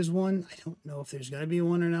 if there is one. I don't know if there's gonna be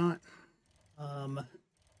one or not.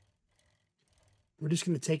 We're just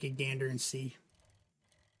gonna take a gander and see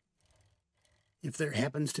if there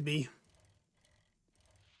happens to be,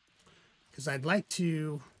 because I'd like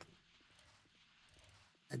to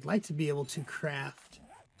be able to craft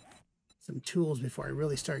some tools before I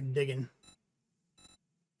really start digging.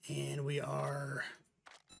 And we are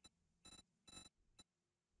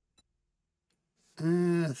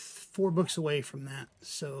 4 books away from that,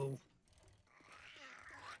 so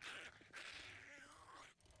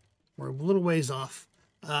we're a little ways off.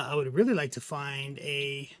 I would really like to find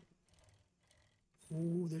a...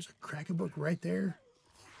 Ooh, there's a cracker book right there.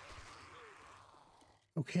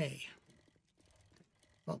 Okay.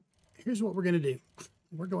 Well, here's what we're going to do.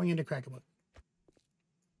 We're going into Crack-a-Book.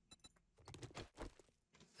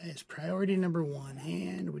 That is priority number 1.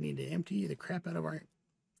 And we need to empty the crap out of our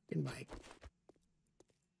freaking bike.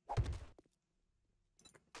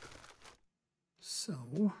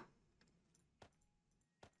 So,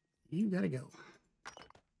 you got to go.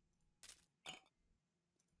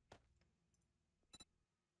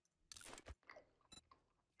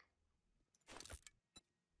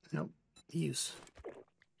 Nope. Use.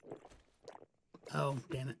 Oh,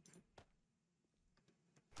 damn it.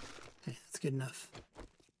 Okay, that's good enough.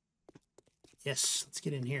 Yes, let's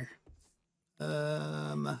get in here.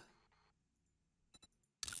 CAB.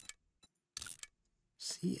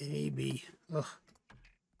 Ugh.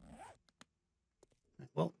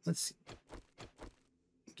 Well, let's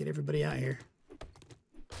get everybody out here.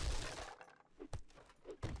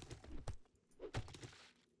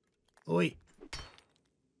 Oh, wait.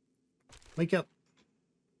 Wake up.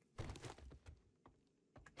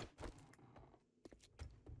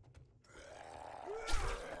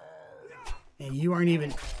 And you aren't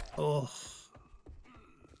even... Oh.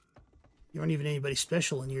 You aren't even anybody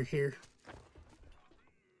special and you're here.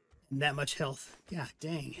 And that much health. God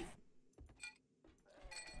dang.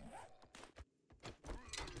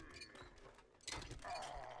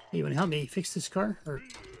 Hey, you want to help me fix this car? Or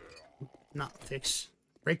not fix.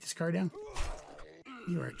 Break this car down?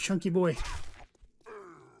 You are a chunky boy.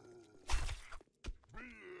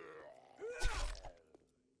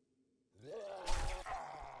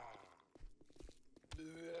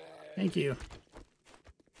 Thank you.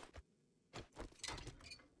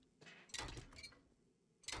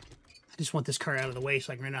 just want this car out of the way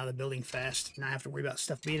so I can run out of the building fast and not have to worry about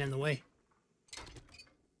stuff being in the way.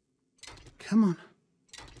 Come on.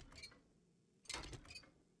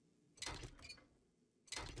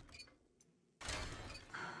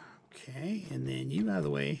 Okay, and then you out of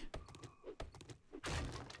the way.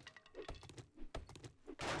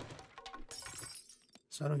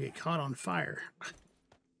 So I don't get caught on fire.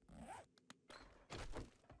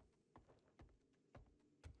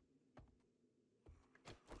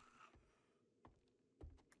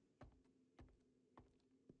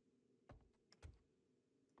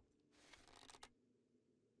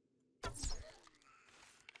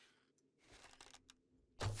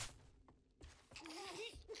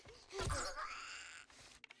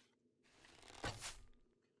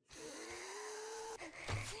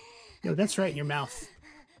 Yo, that's right in your mouth.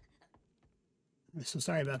 I'm so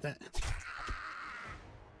sorry about that.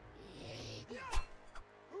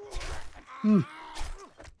 Okay.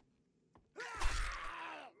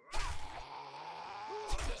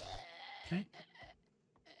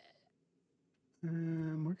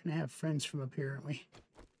 We're gonna have friends from up here, aren't we?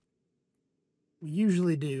 We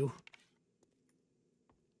usually do.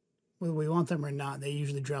 Whether we want them or not, they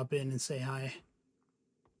usually drop in and say hi.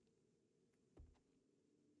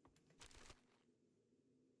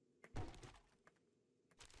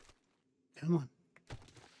 Come on.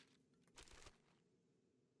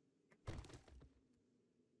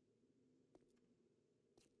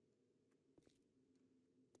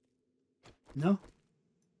 No?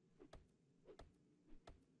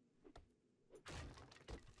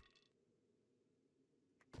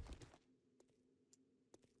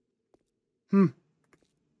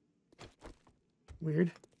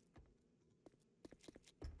 Weird.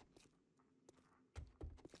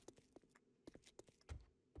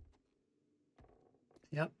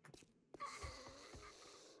 Yep.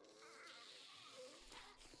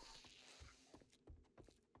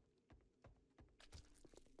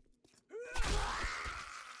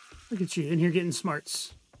 Look at you in here getting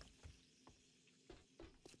smarts.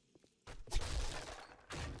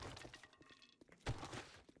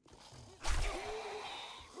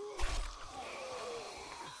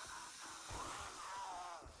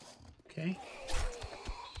 Okay.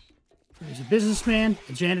 There's a businessman,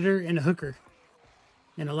 a janitor, and a hooker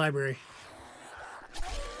in a library.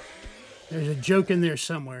 There's a joke in there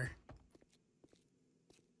somewhere.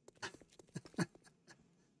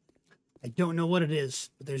 I don't know what it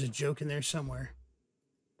is, but there's a joke in there somewhere.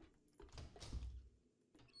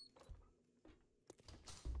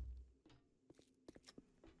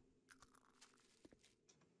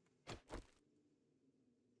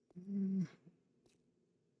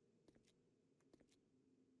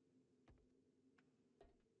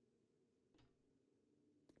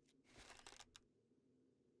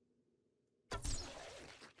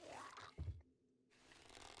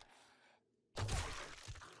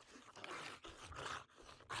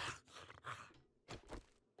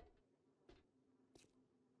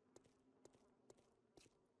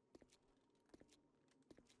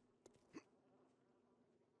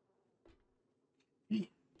 Hey,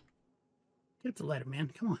 get up the ladder, man.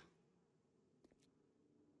 Come on.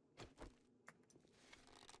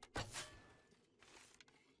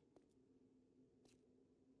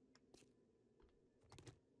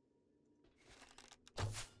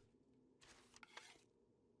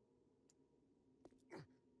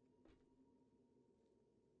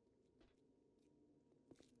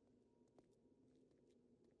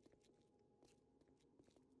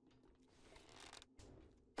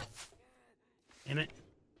 Damn it.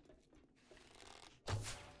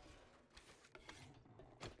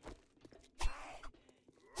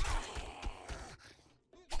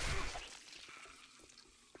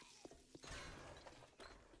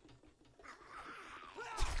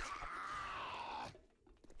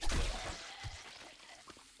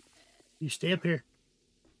 You stay up here.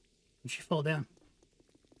 Don't you fall down.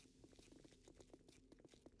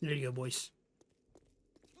 There you go, boys.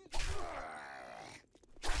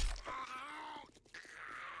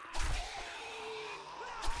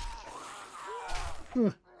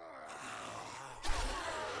 Huh.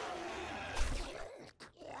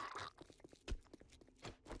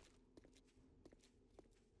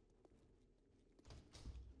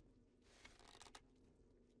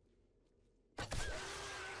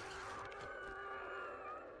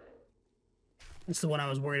 That's the one I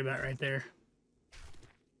was worried about right there.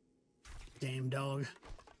 Damn dog.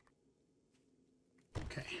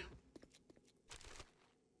 Okay.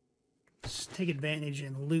 Let's take advantage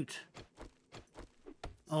and loot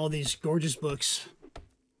all these gorgeous books.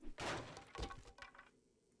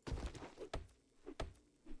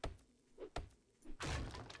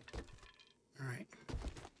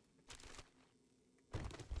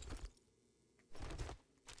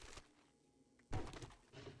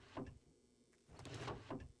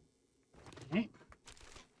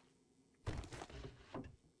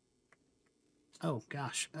 Oh,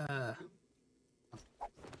 gosh.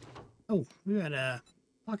 Oh, we got a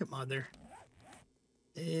pocket mod there.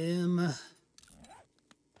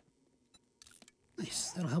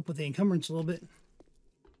 Nice. That'll help with the encumbrance a little bit.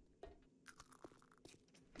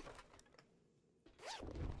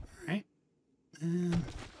 All right.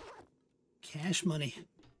 Cash money.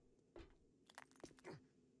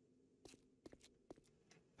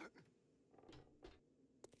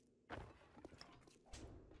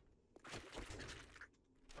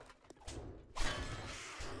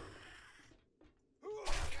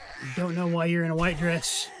 Don't know why you're in a white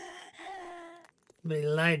dress, but he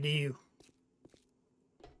lied to you.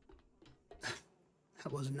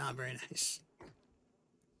 That was not very nice.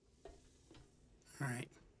 All right.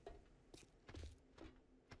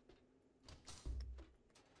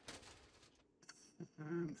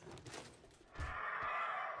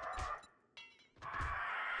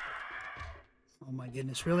 Oh my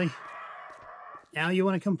goodness, really? Now you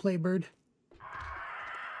want to come play, bird?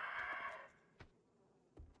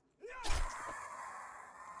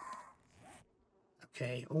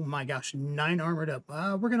 Okay, oh my gosh, 9 armored up.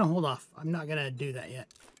 We're going to hold off. I'm not going to do that yet.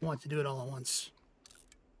 I want to do it all at once.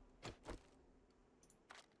 All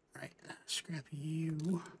right, scrap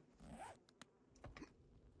you.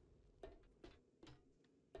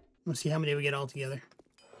 Let's see how many we get all together.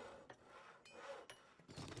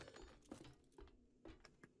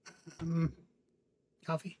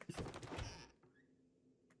 Coffee?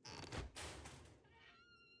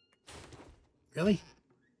 Really?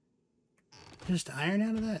 Just iron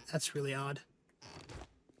out of that? That's really odd.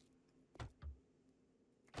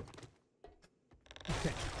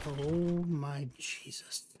 Okay. Oh my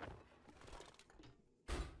Jesus.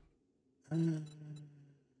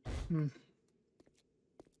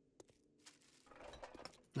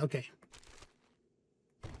 Okay.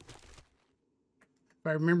 If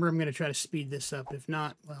I remember, I'm going to try to speed this up. If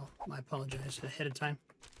not, well, I apologize ahead of time.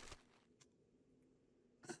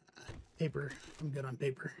 Paper. I'm good on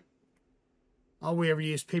paper. All we ever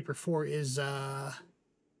use paper for is one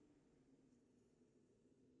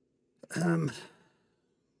of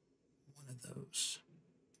those.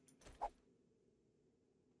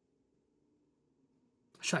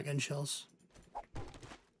 Shotgun shells.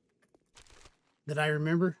 That I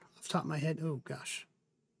remember off the top of my head. Oh, gosh.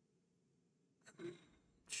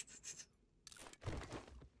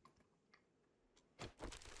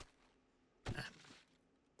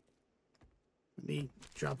 Let me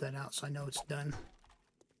drop that out so I know it's done.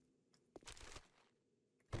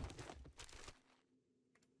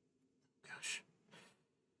 Gosh.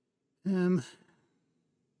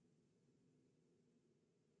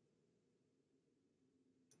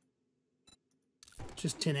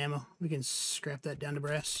 Just 10 ammo. We can scrap that down to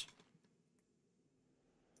brass.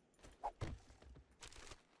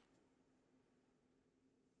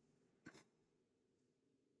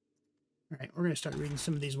 All right, we're going to start reading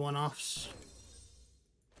some of these one-offs.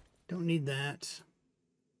 Don't need that.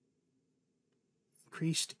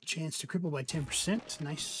 Increased chance to cripple by 10%.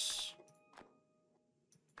 Nice.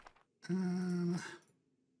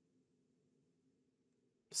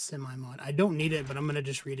 Semi-mod. I don't need it, but I'm going to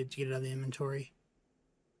just read it to get it out of the inventory.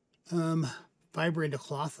 Fiber into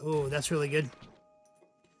cloth. Oh, that's really good.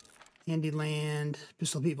 Handyland.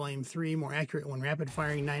 Pistol Pete Volume 3. More accurate when rapid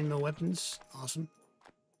firing 9mm weapons. Awesome.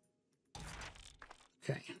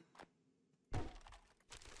 Okay.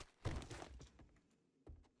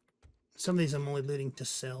 Some of these I'm only looting to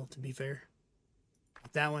sell, to be fair.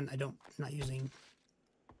 That one, I'm not using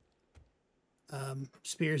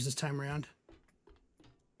spears this time around.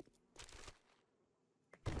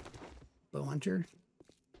 Bow hunter.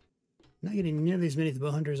 Not getting nearly as many of the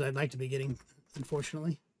bow hunters I'd like to be getting,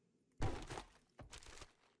 unfortunately.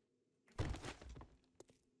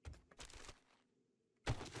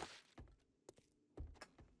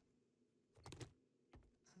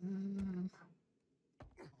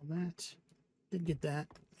 All that. Did get that.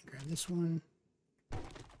 Grab this one.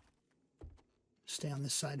 Stay on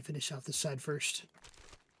this side. Finish off this side first.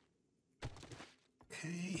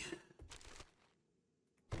 Okay.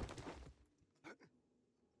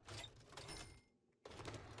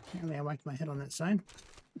 Apparently I whacked my head on that side.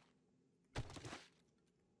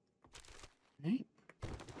 Right.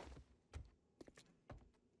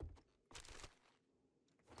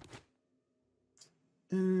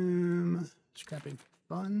 Scrapping for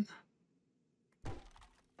fun.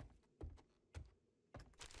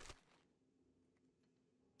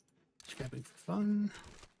 Scrapping for fun.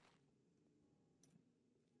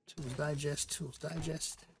 Tools digest, tools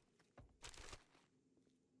digest.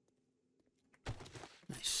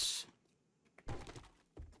 Nice.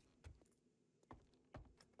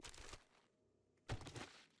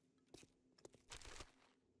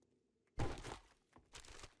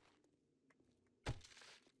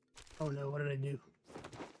 Oh no, what did I do?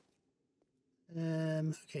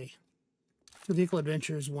 Okay. 2 vehicle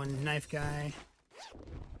adventures, 1 knife guy.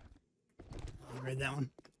 I read that one.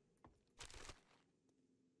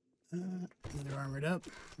 Another armored up.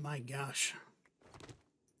 My gosh.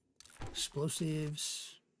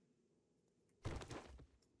 Explosives.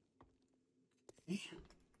 Okay.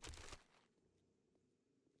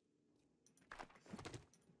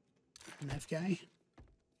 Knife guy.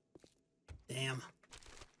 Damn.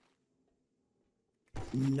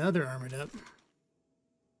 Another armored up.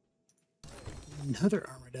 Another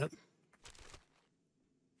armored up.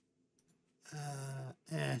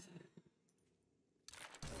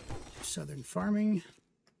 Southern farming.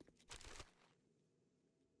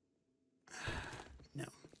 No.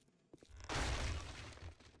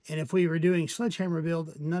 And if we were doing sledgehammer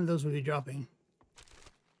build, none of those would be dropping.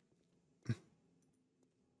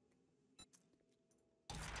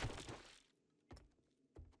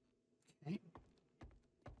 Okay.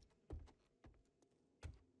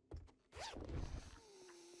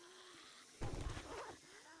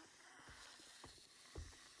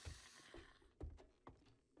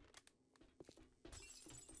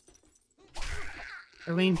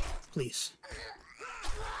 Arlene, please.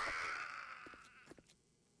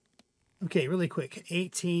 Okay, really quick.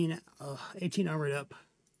 18 armored up.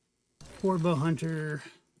 4 bow hunter.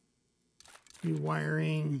 3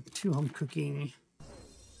 wiring. 2 home cooking.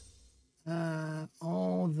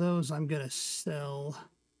 All those I'm gonna sell.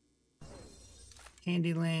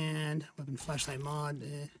 Handyland. Weapon flashlight mod.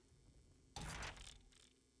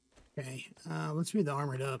 Okay, let's read the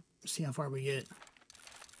armored up. See how far we get.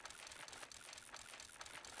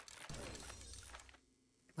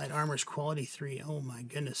 Light armor's quality 3. Oh my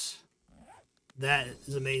goodness. That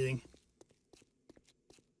is amazing.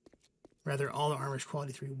 Rather, all the armor's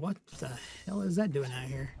quality 3. What the hell is that doing out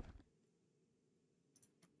here?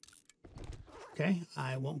 Okay,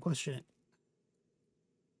 I won't question it.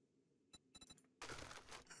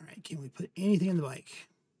 Alright, can we put anything in the bike?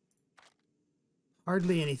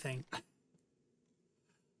 Hardly anything.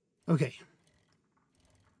 Okay.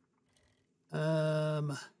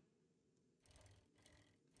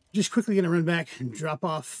 Just quickly gonna run back and drop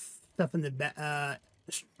off stuff in the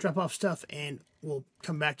drop off stuff, and we'll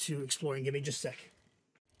come back to exploring. Give me just a sec.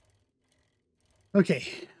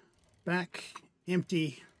 Okay, back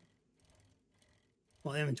empty.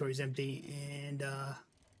 Well, inventory's empty, and a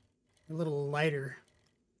little lighter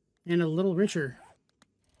and a little richer.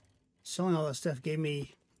 Selling all that stuff gave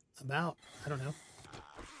me about, I don't know,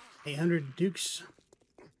 800 dukes.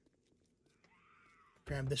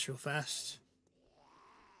 Grab this real fast.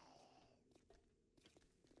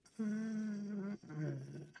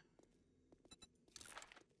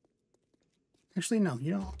 Actually, no.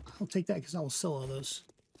 You know, I'll take that because I will sell all those.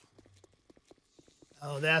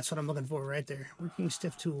 Oh, that's what I'm looking for right there. Working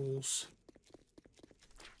stiff tools.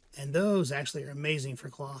 And those actually are amazing for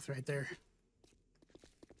cloth right there.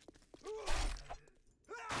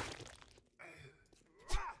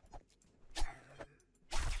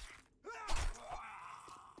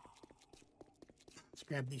 Let's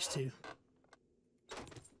grab these two.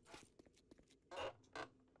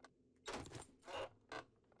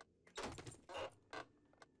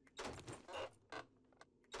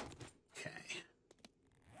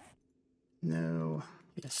 No.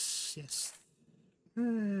 Yes. Yes.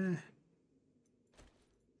 Let's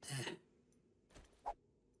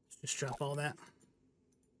just drop all that.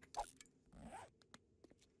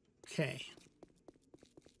 Okay.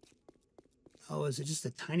 Oh, is it just the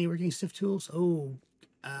tiny working stiff tools? Oh,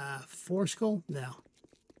 4 skull? No.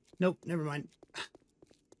 Nope, never mind.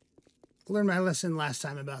 Learned my lesson last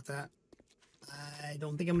time about that. I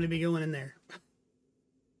don't think I'm going to be going in there.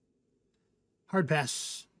 Hard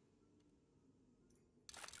pass.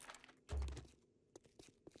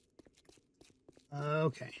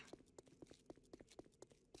 Okay.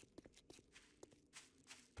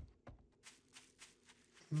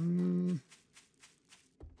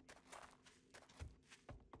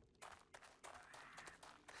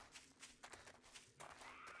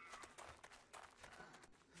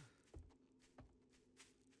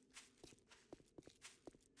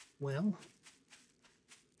 Well,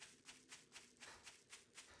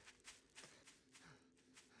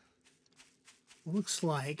 looks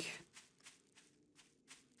like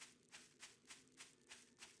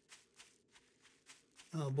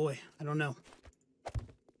oh boy, I don't know.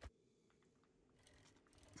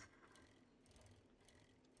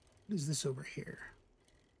 What is this over here?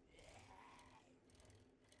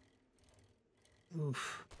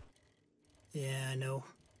 Oof. Yeah, no.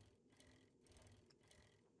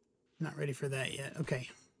 Not ready for that yet. Okay.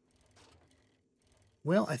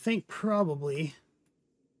 Well, I think probably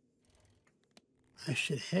I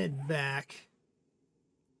should head back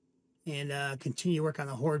and continue work on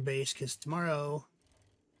the horde base, because tomorrow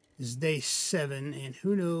is day 7, and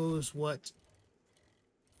who knows what.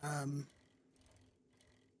 Oh,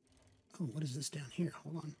 what is this down here?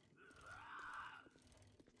 Hold on.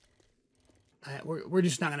 We're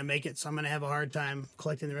just not going to make it, so I'm going to have a hard time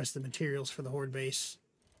collecting the rest of the materials for the horde base.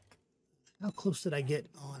 How close did I get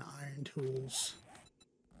on iron tools?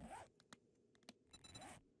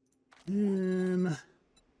 Not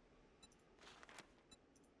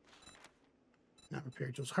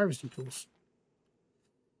repair tools, harvesting tools.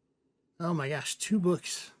 Oh my gosh, 2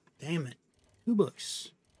 books. Damn it. 2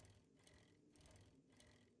 books.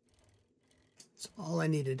 That's all I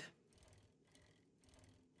needed.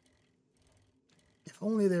 If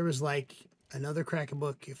only there was like another cracker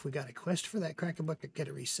book. If we got a quest for that cracker book, I could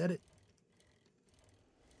have reset it.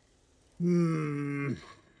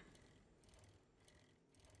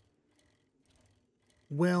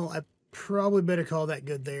 Well, I probably better call that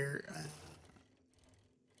good there.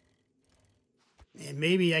 And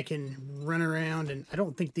maybe I can run around, and I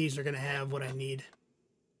don't think these are going to have what I need.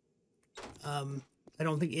 I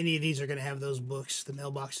don't think any of these are going to have those books, the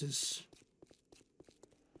mailboxes.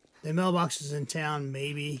 The mailboxes in town,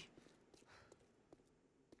 maybe.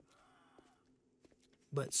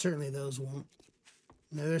 But certainly those won't.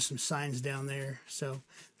 No, there's some signs down there. So,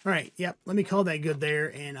 all right, yep, let me call that good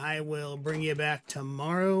there, and I will bring you back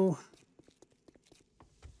tomorrow.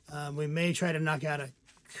 We may try to knock out a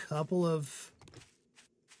couple of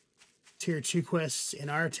tier 2 quests in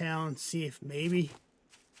our town, see if maybe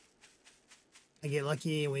I get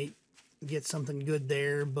lucky and we get something good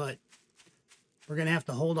there, but we're going to have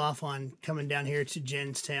to hold off on coming down here to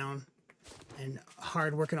Jen's town and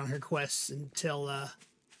hard working on her quests until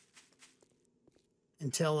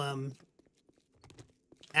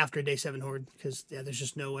after day 7 horde, because yeah, there's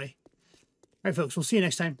just no way. All right, folks, we'll see you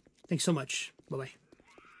next time. Thanks so much. Bye-bye.